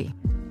Meaningful Beauty.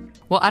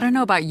 Well, I don't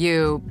know about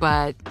you,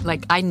 but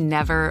I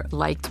never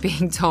liked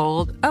being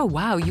told, oh,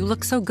 wow, you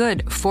look so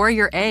good for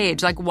your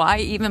age. Why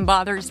even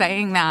bother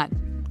saying that?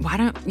 Why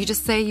don't you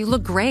just say you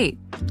look great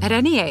at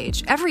any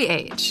age, every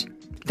age?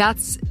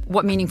 That's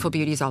what Meaningful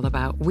Beauty is all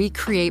about. We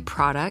create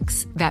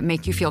products that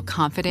make you feel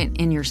confident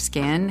in your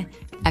skin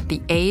at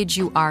the age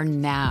you are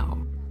now.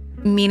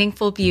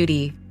 Meaningful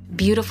Beauty.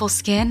 Beautiful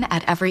skin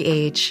at every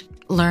age.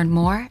 Learn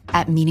more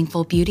at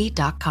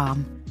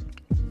meaningfulbeauty.com.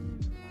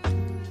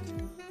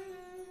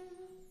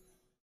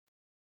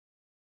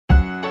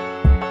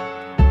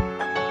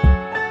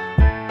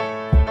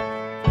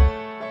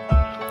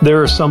 There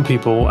are some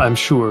people, I'm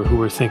sure,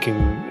 who are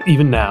thinking,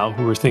 even now,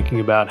 who are thinking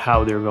about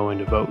how they're going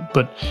to vote.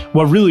 But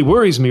what really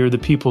worries me are the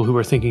people who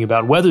are thinking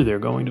about whether they're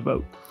going to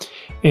vote.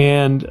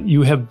 And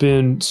you have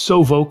been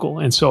so vocal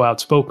and so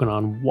outspoken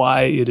on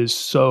why it is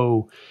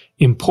so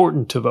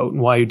important to vote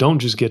and why you don't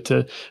just get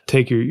to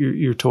take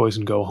your toys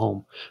and go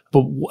home.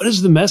 But what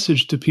is the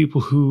message to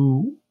people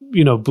who,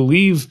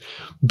 believe,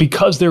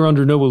 because they're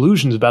under no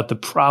illusions about the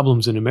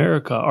problems in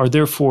America, are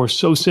therefore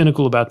so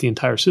cynical about the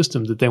entire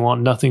system that they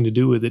want nothing to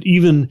do with it,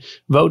 even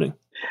voting?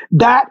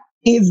 That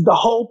is the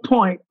whole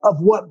point of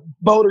what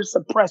voter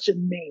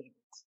suppression means.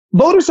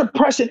 Voter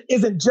suppression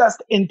isn't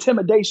just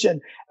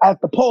intimidation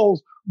at the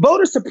polls.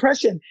 Voter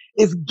suppression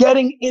is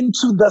getting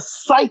into the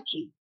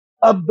psyche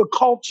of the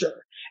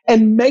culture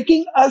and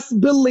making us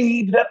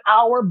believe that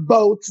our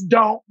votes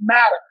don't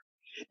matter.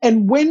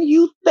 And when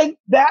you think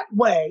that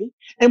way,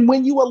 and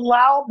when you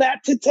allow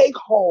that to take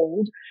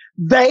hold,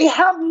 they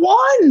have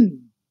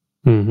won.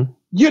 Mm-hmm.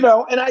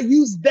 And I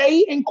use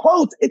they in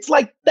quotes. It's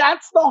like,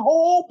 that's the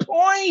whole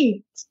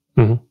point.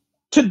 Mm-hmm.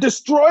 To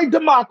destroy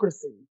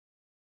democracy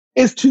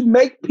is to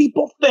make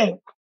people think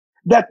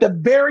that the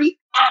very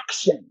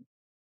action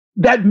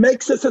that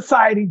makes a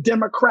society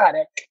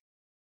democratic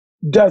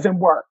doesn't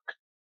work.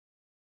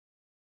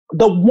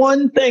 The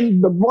one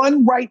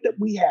right that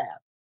we have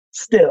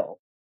still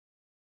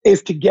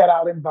is to get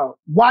out and vote.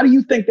 Why do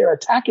you think they're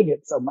attacking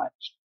it so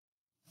much?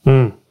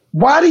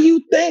 Why do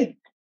you think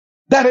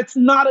that it's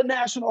not a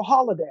national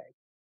holiday?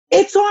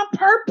 It's on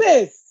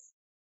purpose.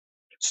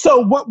 So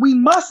what we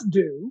must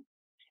do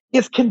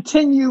is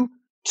continue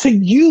to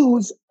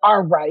use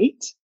our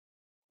right,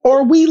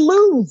 or we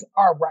lose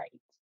our right.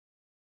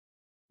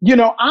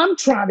 I'm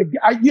trying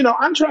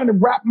to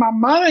wrap my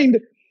mind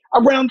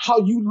around how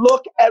you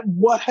look at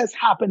what has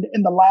happened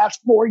in the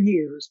last 4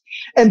 years,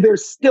 and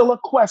there's still a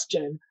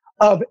question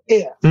of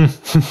if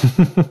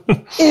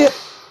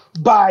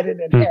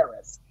Biden and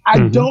Harris.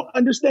 I don't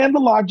understand the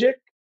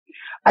logic.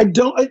 I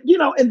don't,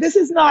 and this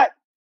is not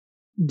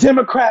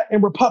Democrat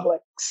and Republic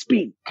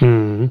speak.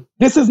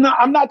 This is not,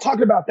 I'm not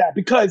talking about that,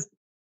 because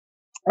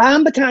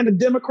I'm the kind of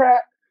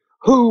Democrat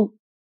who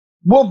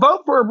will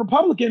vote for a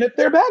Republican if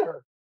they're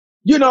better.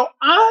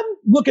 I'm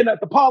looking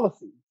at the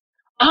policy.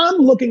 I'm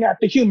looking at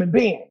the human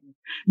being.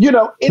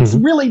 It's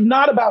really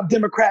not about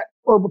Democrat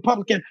or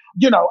Republican.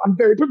 I'm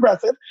very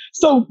progressive.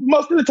 So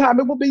most of the time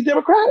it will be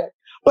Democratic.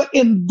 But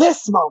in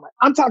this moment,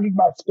 I'm talking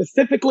about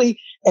specifically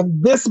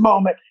in this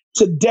moment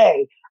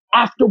today,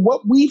 after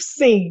what we've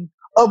seen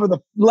over the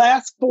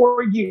last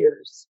 4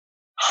 years,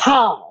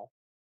 how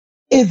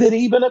is it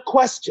even a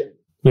question?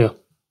 Yeah.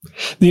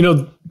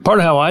 Part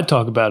of how I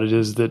talk about it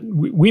is that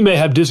we may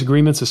have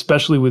disagreements,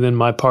 especially within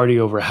my party,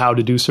 over how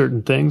to do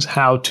certain things,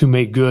 how to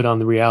make good on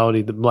the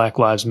reality that Black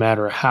Lives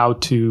Matter, how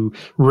to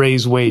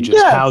raise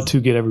wages, how to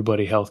get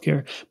everybody health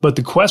care. But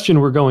the question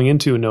we're going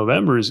into in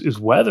November is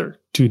whether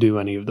to do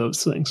any of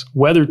those things,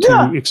 whether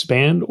to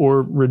expand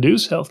or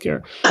reduce health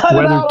care,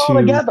 whether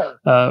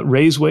to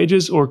raise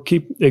wages or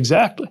keep.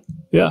 Exactly.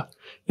 Yeah.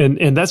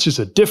 And that's just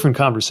a different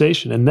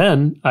conversation. And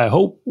then I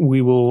hope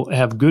we will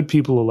have good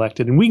people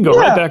elected, and we can go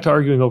right back to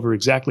arguing over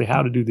exactly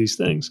how to do these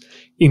things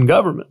in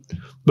government.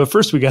 But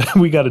first we got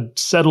to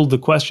settle the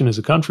question as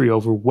a country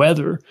over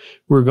whether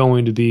we're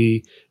going to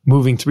be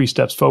moving 3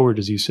 steps forward,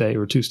 as you say,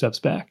 or 2 steps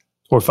back,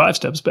 or 5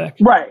 steps back.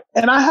 Right.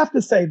 And I have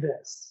to say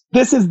this.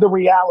 This is the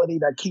reality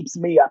that keeps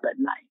me up at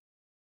night.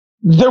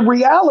 The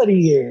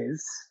reality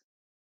is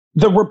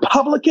the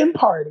Republican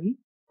Party,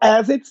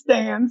 as it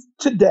stands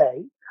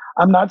today,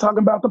 I'm not talking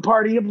about the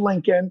party of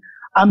Lincoln.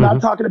 I'm not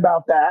talking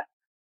about that.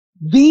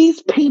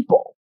 These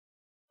people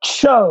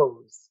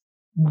chose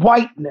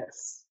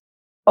whiteness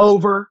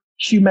over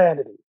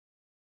humanity.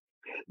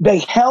 They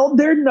held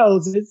their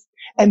noses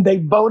and they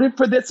voted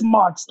for this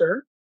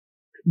monster.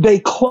 They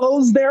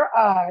closed their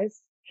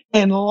eyes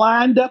and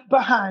lined up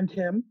behind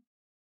him.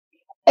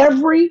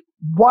 Every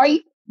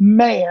white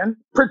man,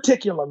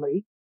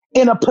 particularly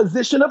in a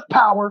position of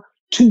power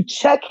to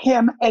check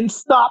him and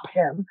stop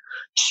him,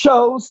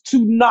 chose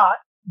to not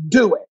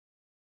do it.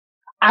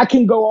 I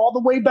can go all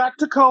the way back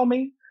to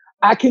Comey.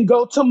 I can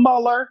go to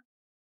Mueller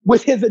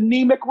with his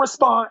anemic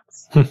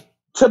response,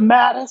 to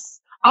Mattis.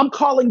 I'm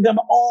calling them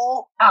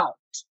all out.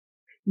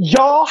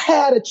 Y'all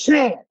had a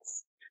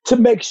chance to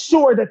make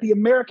sure that the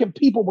American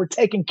people were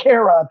taken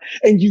care of,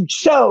 and you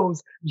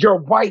chose your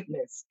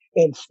whiteness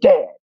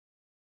instead.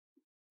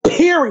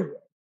 Period.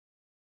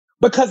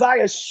 Because I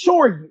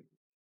assure you,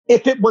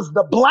 if it was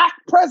the Black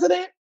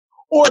president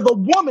or the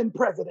woman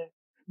president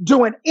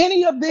doing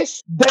any of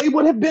this, they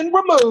would have been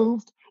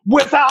removed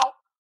without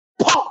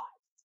pause.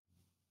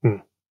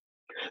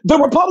 The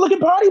Republican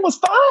Party was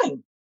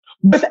fine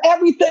with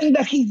everything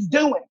that he's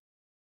doing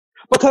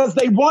because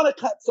they want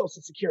to cut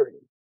Social Security,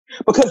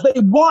 because they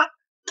want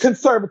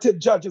conservative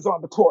judges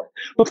on the court,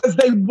 because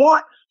they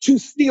want to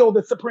steal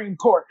the Supreme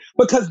Court,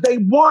 because they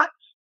want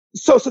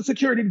Social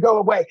Security to go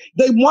away.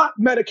 They want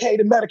Medicaid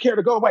and Medicare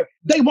to go away.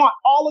 They want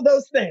all of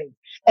those things.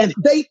 And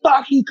they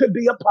thought he could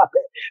be a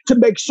puppet to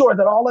make sure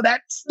that all of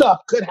that stuff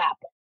could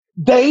happen.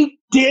 They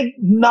did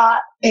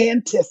not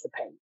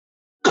anticipate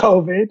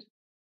COVID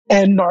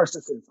and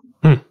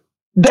narcissism.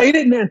 They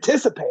didn't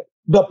anticipate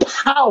the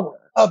power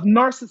of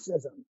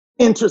narcissism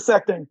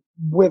intersecting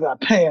with a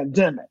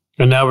pandemic.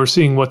 And now we're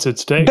seeing what's at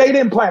stake. They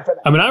didn't plan for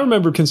that. I mean, I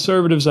remember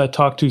conservatives I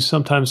talked to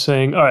sometimes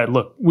saying, all right,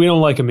 look, we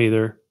don't like him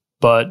either,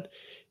 but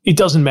it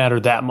doesn't matter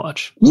that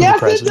much who the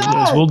president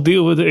is. We'll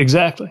deal with it.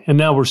 Exactly. And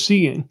now we're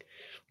seeing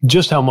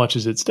just how much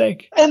is at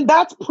stake. And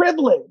that's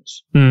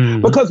privilege.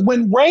 Because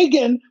when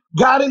Reagan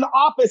got in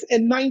office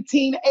in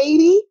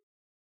 1980,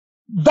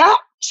 that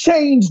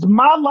changed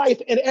my life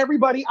and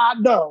everybody I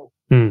know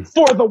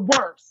for the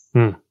worse.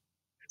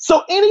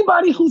 So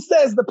anybody who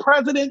says the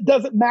president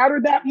doesn't matter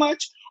that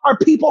much are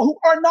people who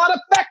are not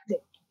affected,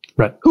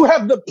 right? Who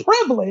have the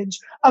privilege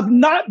of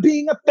not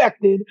being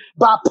affected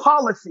by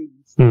policies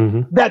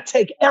that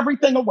take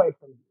everything away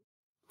from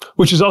you.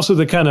 Which is also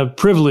the kind of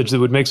privilege that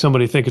would make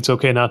somebody think it's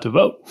okay not to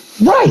vote.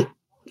 Right.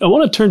 I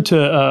want to turn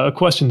to a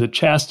question that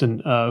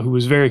Chasten, who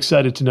was very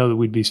excited to know that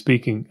we'd be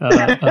speaking,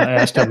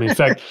 asked of me. In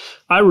fact,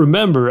 I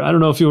remember, I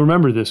don't know if you'll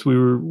remember this, we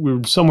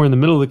were somewhere in the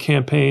middle of the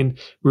campaign.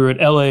 We were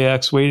at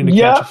LAX waiting to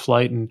catch a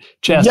flight, and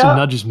Chasten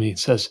nudges me and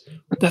says,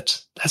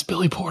 that's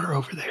Billy Porter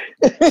over there.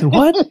 I said,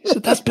 what? He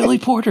said, that's Billy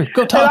Porter.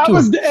 Go talk to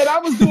him. And I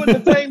was doing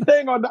the same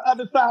thing on the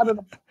other side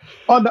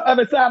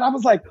I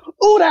was like,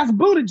 ooh, that's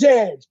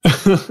Buttigieg.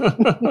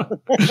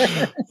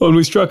 Well,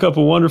 we struck up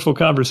a wonderful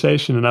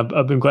conversation, and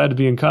I've been glad to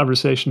be in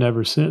conversation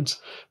ever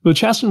since. But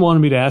Chasten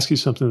wanted me to ask you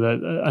something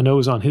that I know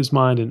is on his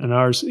mind and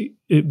ours,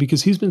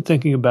 because he's been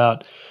thinking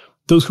about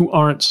those who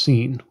aren't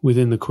seen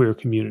within the queer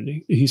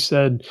community. He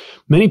said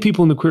many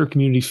people in the queer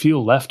community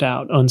feel left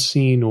out,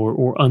 unseen,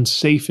 or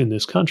unsafe in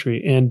this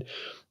country. And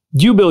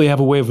you, Billy,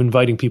 have a way of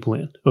inviting people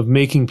in, of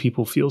making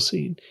people feel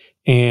seen,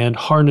 and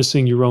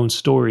harnessing your own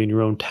story and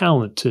your own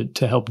talent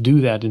to help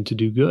do that and to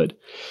do good.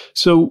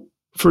 So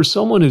for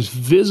someone as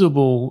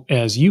visible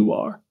as you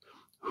are,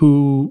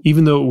 who,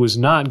 even though it was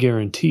not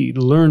guaranteed,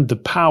 learned the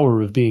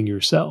power of being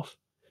yourself,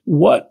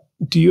 what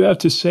do you have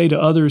to say to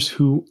others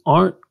who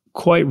aren't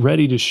quite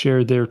ready to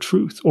share their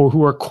truth, or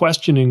who are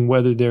questioning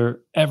whether they're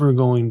ever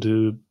going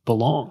to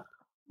belong?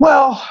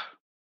 Well,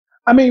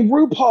 I mean,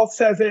 RuPaul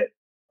says it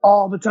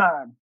all the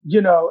time. You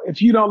know, if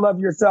you don't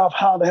love yourself,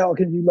 how the hell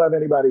can you love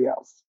anybody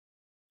else?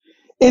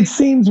 It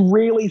seems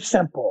really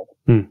simple.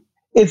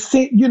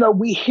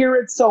 We hear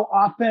it so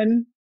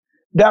often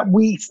that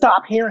we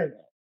stop hearing it.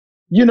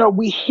 You know,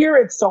 we hear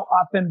it so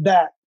often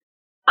that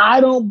I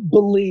don't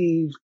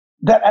believe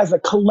that as a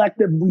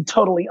collective, we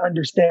totally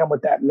understand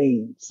what that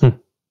means.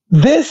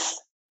 This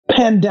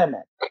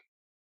pandemic,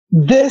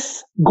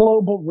 this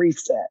global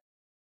reset,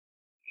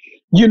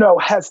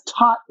 has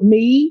taught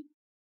me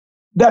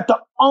that the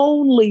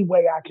only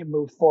way I can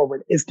move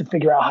forward is to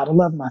figure out how to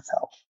love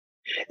myself,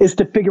 is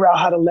to figure out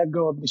how to let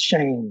go of the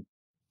shame.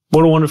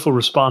 What a wonderful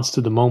response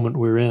to the moment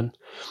we're in.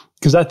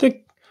 Because I think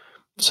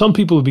some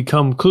people have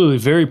become clearly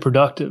very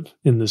productive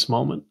in this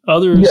moment.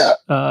 Others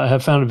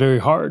have found it very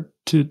hard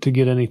to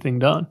get anything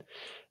done.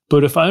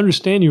 But if I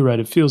understand you right,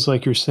 it feels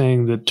like you're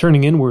saying that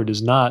turning inward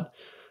is not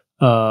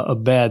a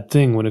bad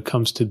thing when it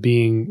comes to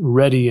being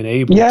ready and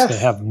able to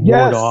have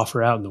more to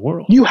offer out in the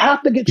world. You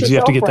have to get yourself you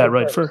have to get that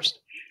right first.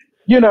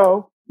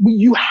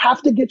 You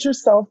have to get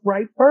yourself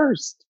right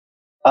first.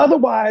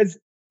 Otherwise,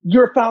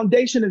 your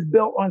foundation is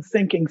built on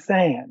sinking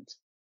sand.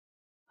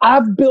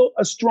 I've built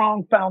a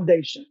strong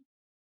foundation.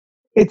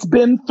 It's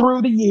been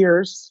through the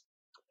years,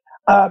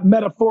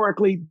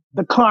 metaphorically,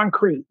 the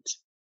concrete.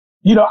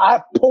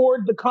 I've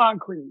poured the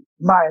concrete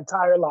my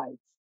entire life.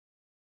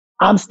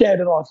 I'm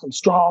standing on some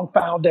strong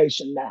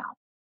foundation now.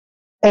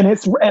 And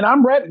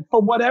I'm ready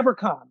for whatever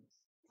comes,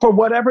 for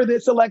whatever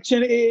this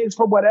election is,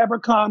 for whatever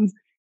comes.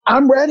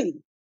 I'm ready.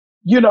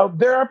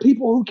 There are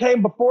people who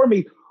came before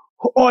me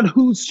on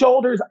whose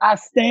shoulders I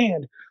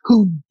stand,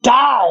 who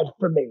died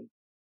for me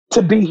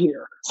to be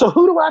here. So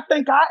who do I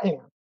think I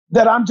am?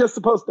 That I'm just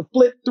supposed to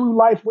flip through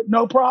life with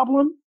no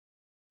problem?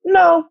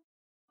 No,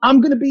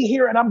 I'm going to be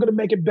here and I'm going to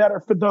make it better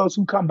for those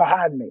who come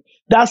behind me.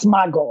 That's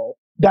my goal.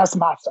 That's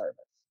my service.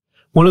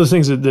 One of the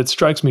things that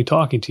strikes me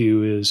talking to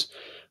you is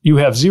You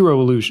have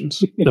zero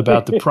illusions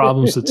about the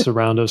problems that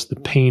surround us, the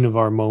pain of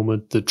our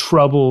moment, the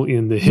trouble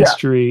in the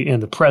history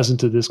and the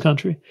present of this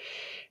country.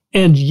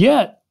 And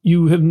yet,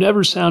 you have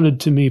never sounded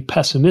to me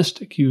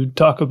pessimistic. You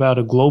talk about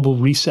a global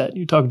reset.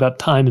 You talk about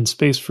time and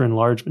space for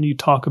enlargement. You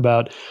talk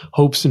about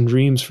hopes and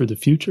dreams for the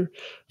future.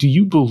 Do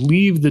you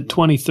believe that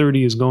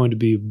 2030 is going to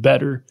be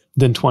better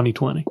than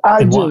 2020?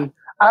 I do. Why?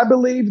 I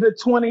believe that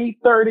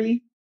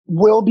 2030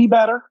 will be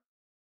better.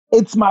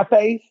 It's my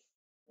faith.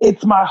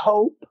 It's my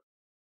hope.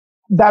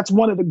 That's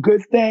one of the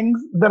good things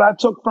that I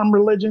took from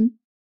religion,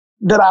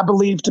 that I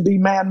believe to be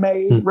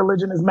man-made.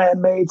 Religion is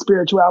man-made.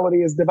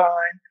 Spirituality is divine.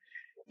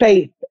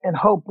 Faith and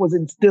hope was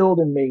instilled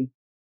in me.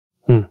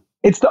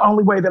 It's the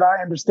only way that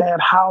I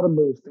understand how to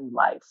move through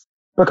life,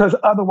 because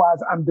otherwise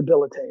I'm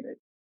debilitated.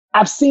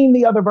 I've seen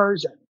the other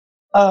version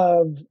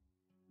of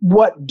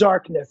what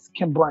darkness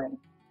can bring.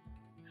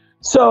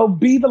 So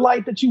be the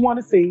light that you want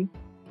to see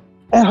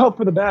and hope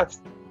for the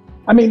best.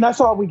 I mean, that's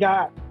all we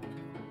got.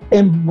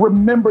 And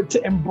remember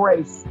to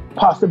embrace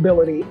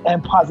possibility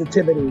and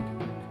positivity.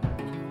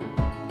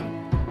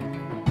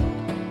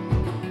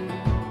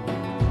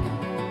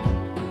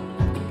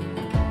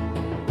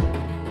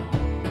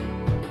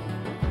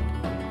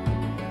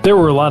 There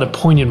were a lot of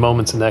poignant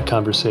moments in that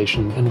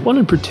conversation, and one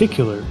in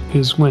particular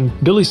is when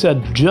Billy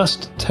said,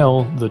 just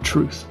tell the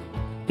truth.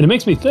 And it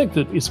makes me think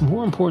that it's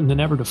more important than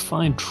ever to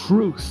find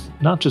truth,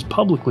 not just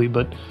publicly,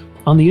 but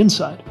on the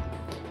inside.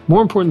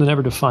 More important than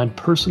ever to find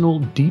personal,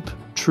 deep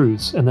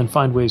truths and then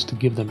find ways to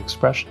give them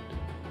expression.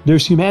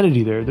 There's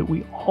humanity there that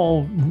we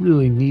all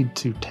really need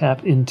to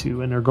tap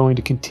into and are going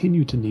to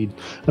continue to need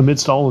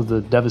amidst all of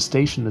the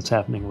devastation that's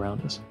happening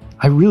around us.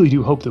 I really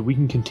do hope that we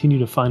can continue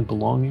to find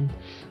belonging,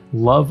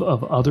 love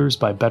of others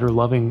by better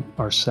loving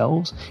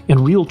ourselves, and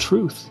real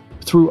truth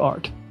through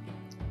art.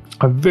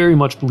 I very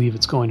much believe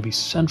it's going to be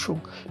central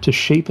to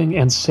shaping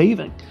and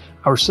saving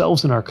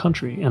ourselves and our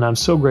country, and I'm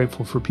so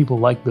grateful for people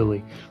like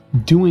Billy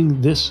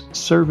doing this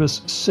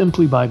service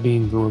simply by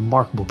being the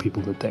remarkable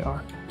people that they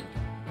are.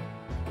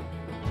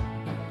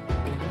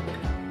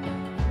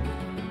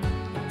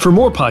 For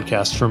more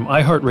podcasts from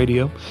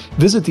iHeartRadio,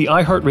 visit the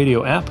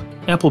iHeartRadio app,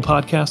 Apple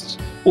Podcasts,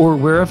 or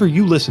wherever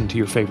you listen to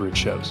your favorite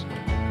shows.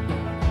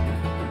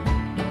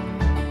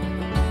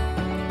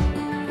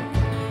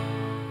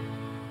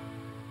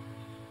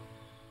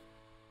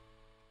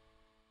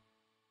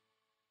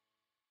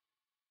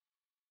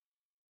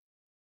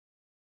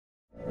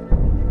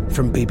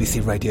 From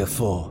BBC Radio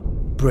 4,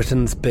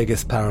 Britain's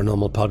biggest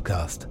paranormal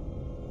podcast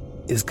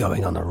is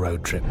going on a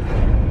road trip.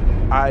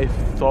 I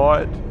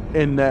thought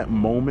in that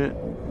moment,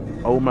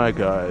 oh my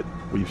God,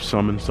 we've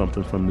summoned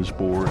something from this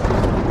board.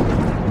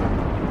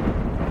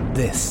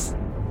 This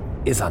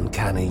is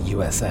Uncanny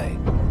USA.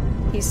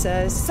 He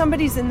says,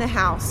 somebody's in the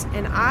house,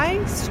 and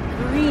I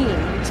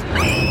screamed.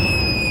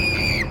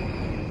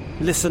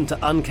 Listen to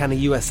Uncanny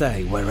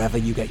USA wherever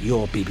you get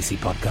your BBC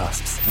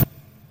podcasts,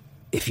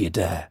 if you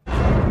dare.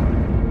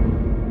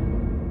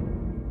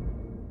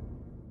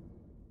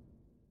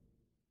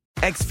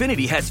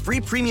 Xfinity has free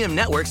premium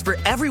networks for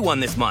everyone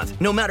this month,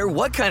 no matter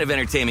what kind of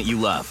entertainment you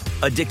love.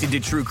 Addicted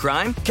to true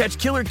crime? Catch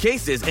killer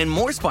cases and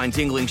more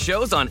spine-tingling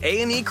shows on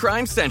A&E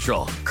Crime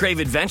Central. Crave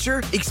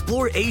adventure?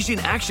 Explore Asian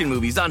action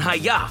movies on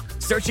Hi-YAH.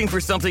 Searching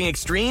for something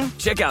extreme?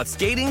 Check out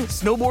skating,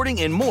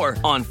 snowboarding, and more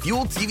on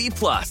Fuel TV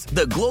Plus,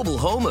 the global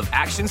home of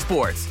action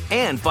sports.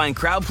 And find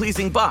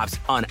crowd-pleasing bops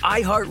on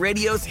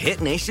iHeartRadio's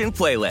Hit Nation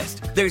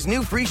playlist. There's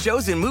new free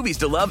shows and movies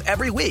to love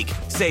every week.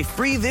 Say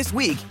free this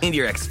week in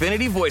your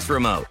Xfinity voice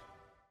remote.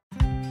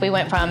 We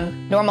went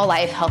from normal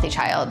life, healthy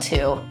child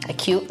to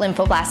acute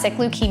lymphoblastic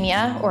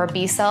leukemia, or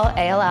B-cell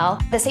ALL.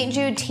 The St.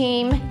 Jude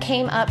team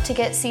came up to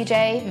get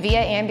CJ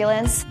via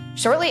ambulance.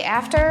 Shortly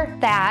after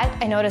that,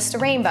 I noticed a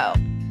rainbow.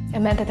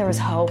 It meant that there was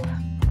hope.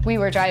 We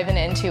were driving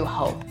into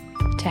hope.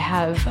 To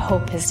have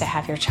hope is to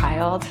have your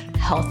child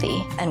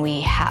healthy, and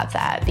we have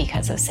that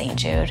because of St.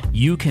 Jude.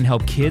 You can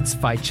help kids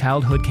fight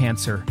childhood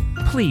cancer.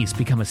 Please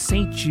become a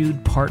St.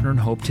 Jude Partner in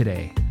Hope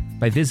today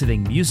by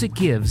visiting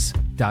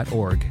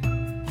musicgives.org.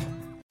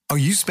 Are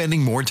you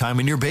spending more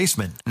time in your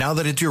basement now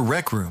that it's your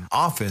rec room,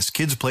 office,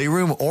 kids'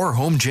 playroom, or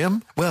home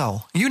gym?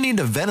 Well, you need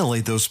to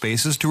ventilate those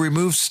spaces to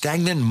remove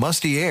stagnant,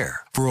 musty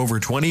air. For over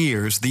 20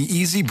 years, the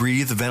Easy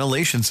Breathe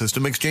ventilation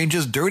system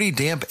exchanges dirty,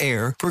 damp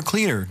air for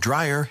cleaner,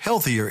 drier,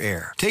 healthier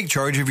air. Take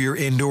charge of your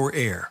indoor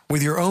air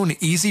with your own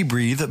Easy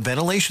Breathe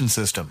ventilation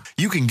system.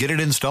 You can get it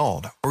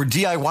installed, or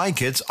DIY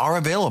kits are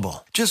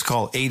available. Just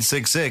call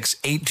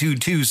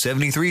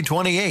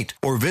 866-822-7328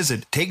 or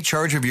visit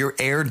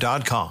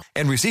takechargeofyourair.com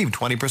and receive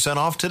 20%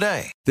 off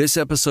today. This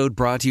episode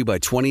brought to you by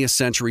 20th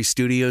Century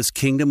Studios'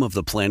 Kingdom of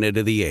the Planet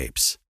of the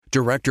Apes.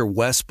 Director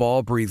Wes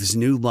Ball breathes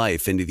new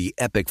life into the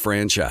epic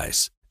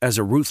franchise. As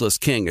a ruthless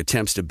king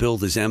attempts to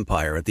build his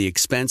empire at the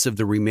expense of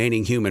the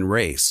remaining human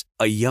race,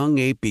 a young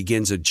ape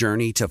begins a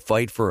journey to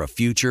fight for a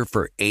future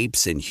for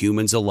apes and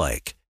humans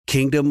alike.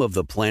 Kingdom of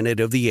the Planet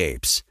of the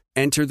Apes.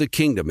 Enter the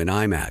kingdom in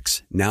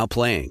IMAX, now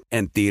playing,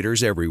 and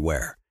theaters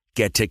everywhere.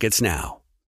 Get tickets now.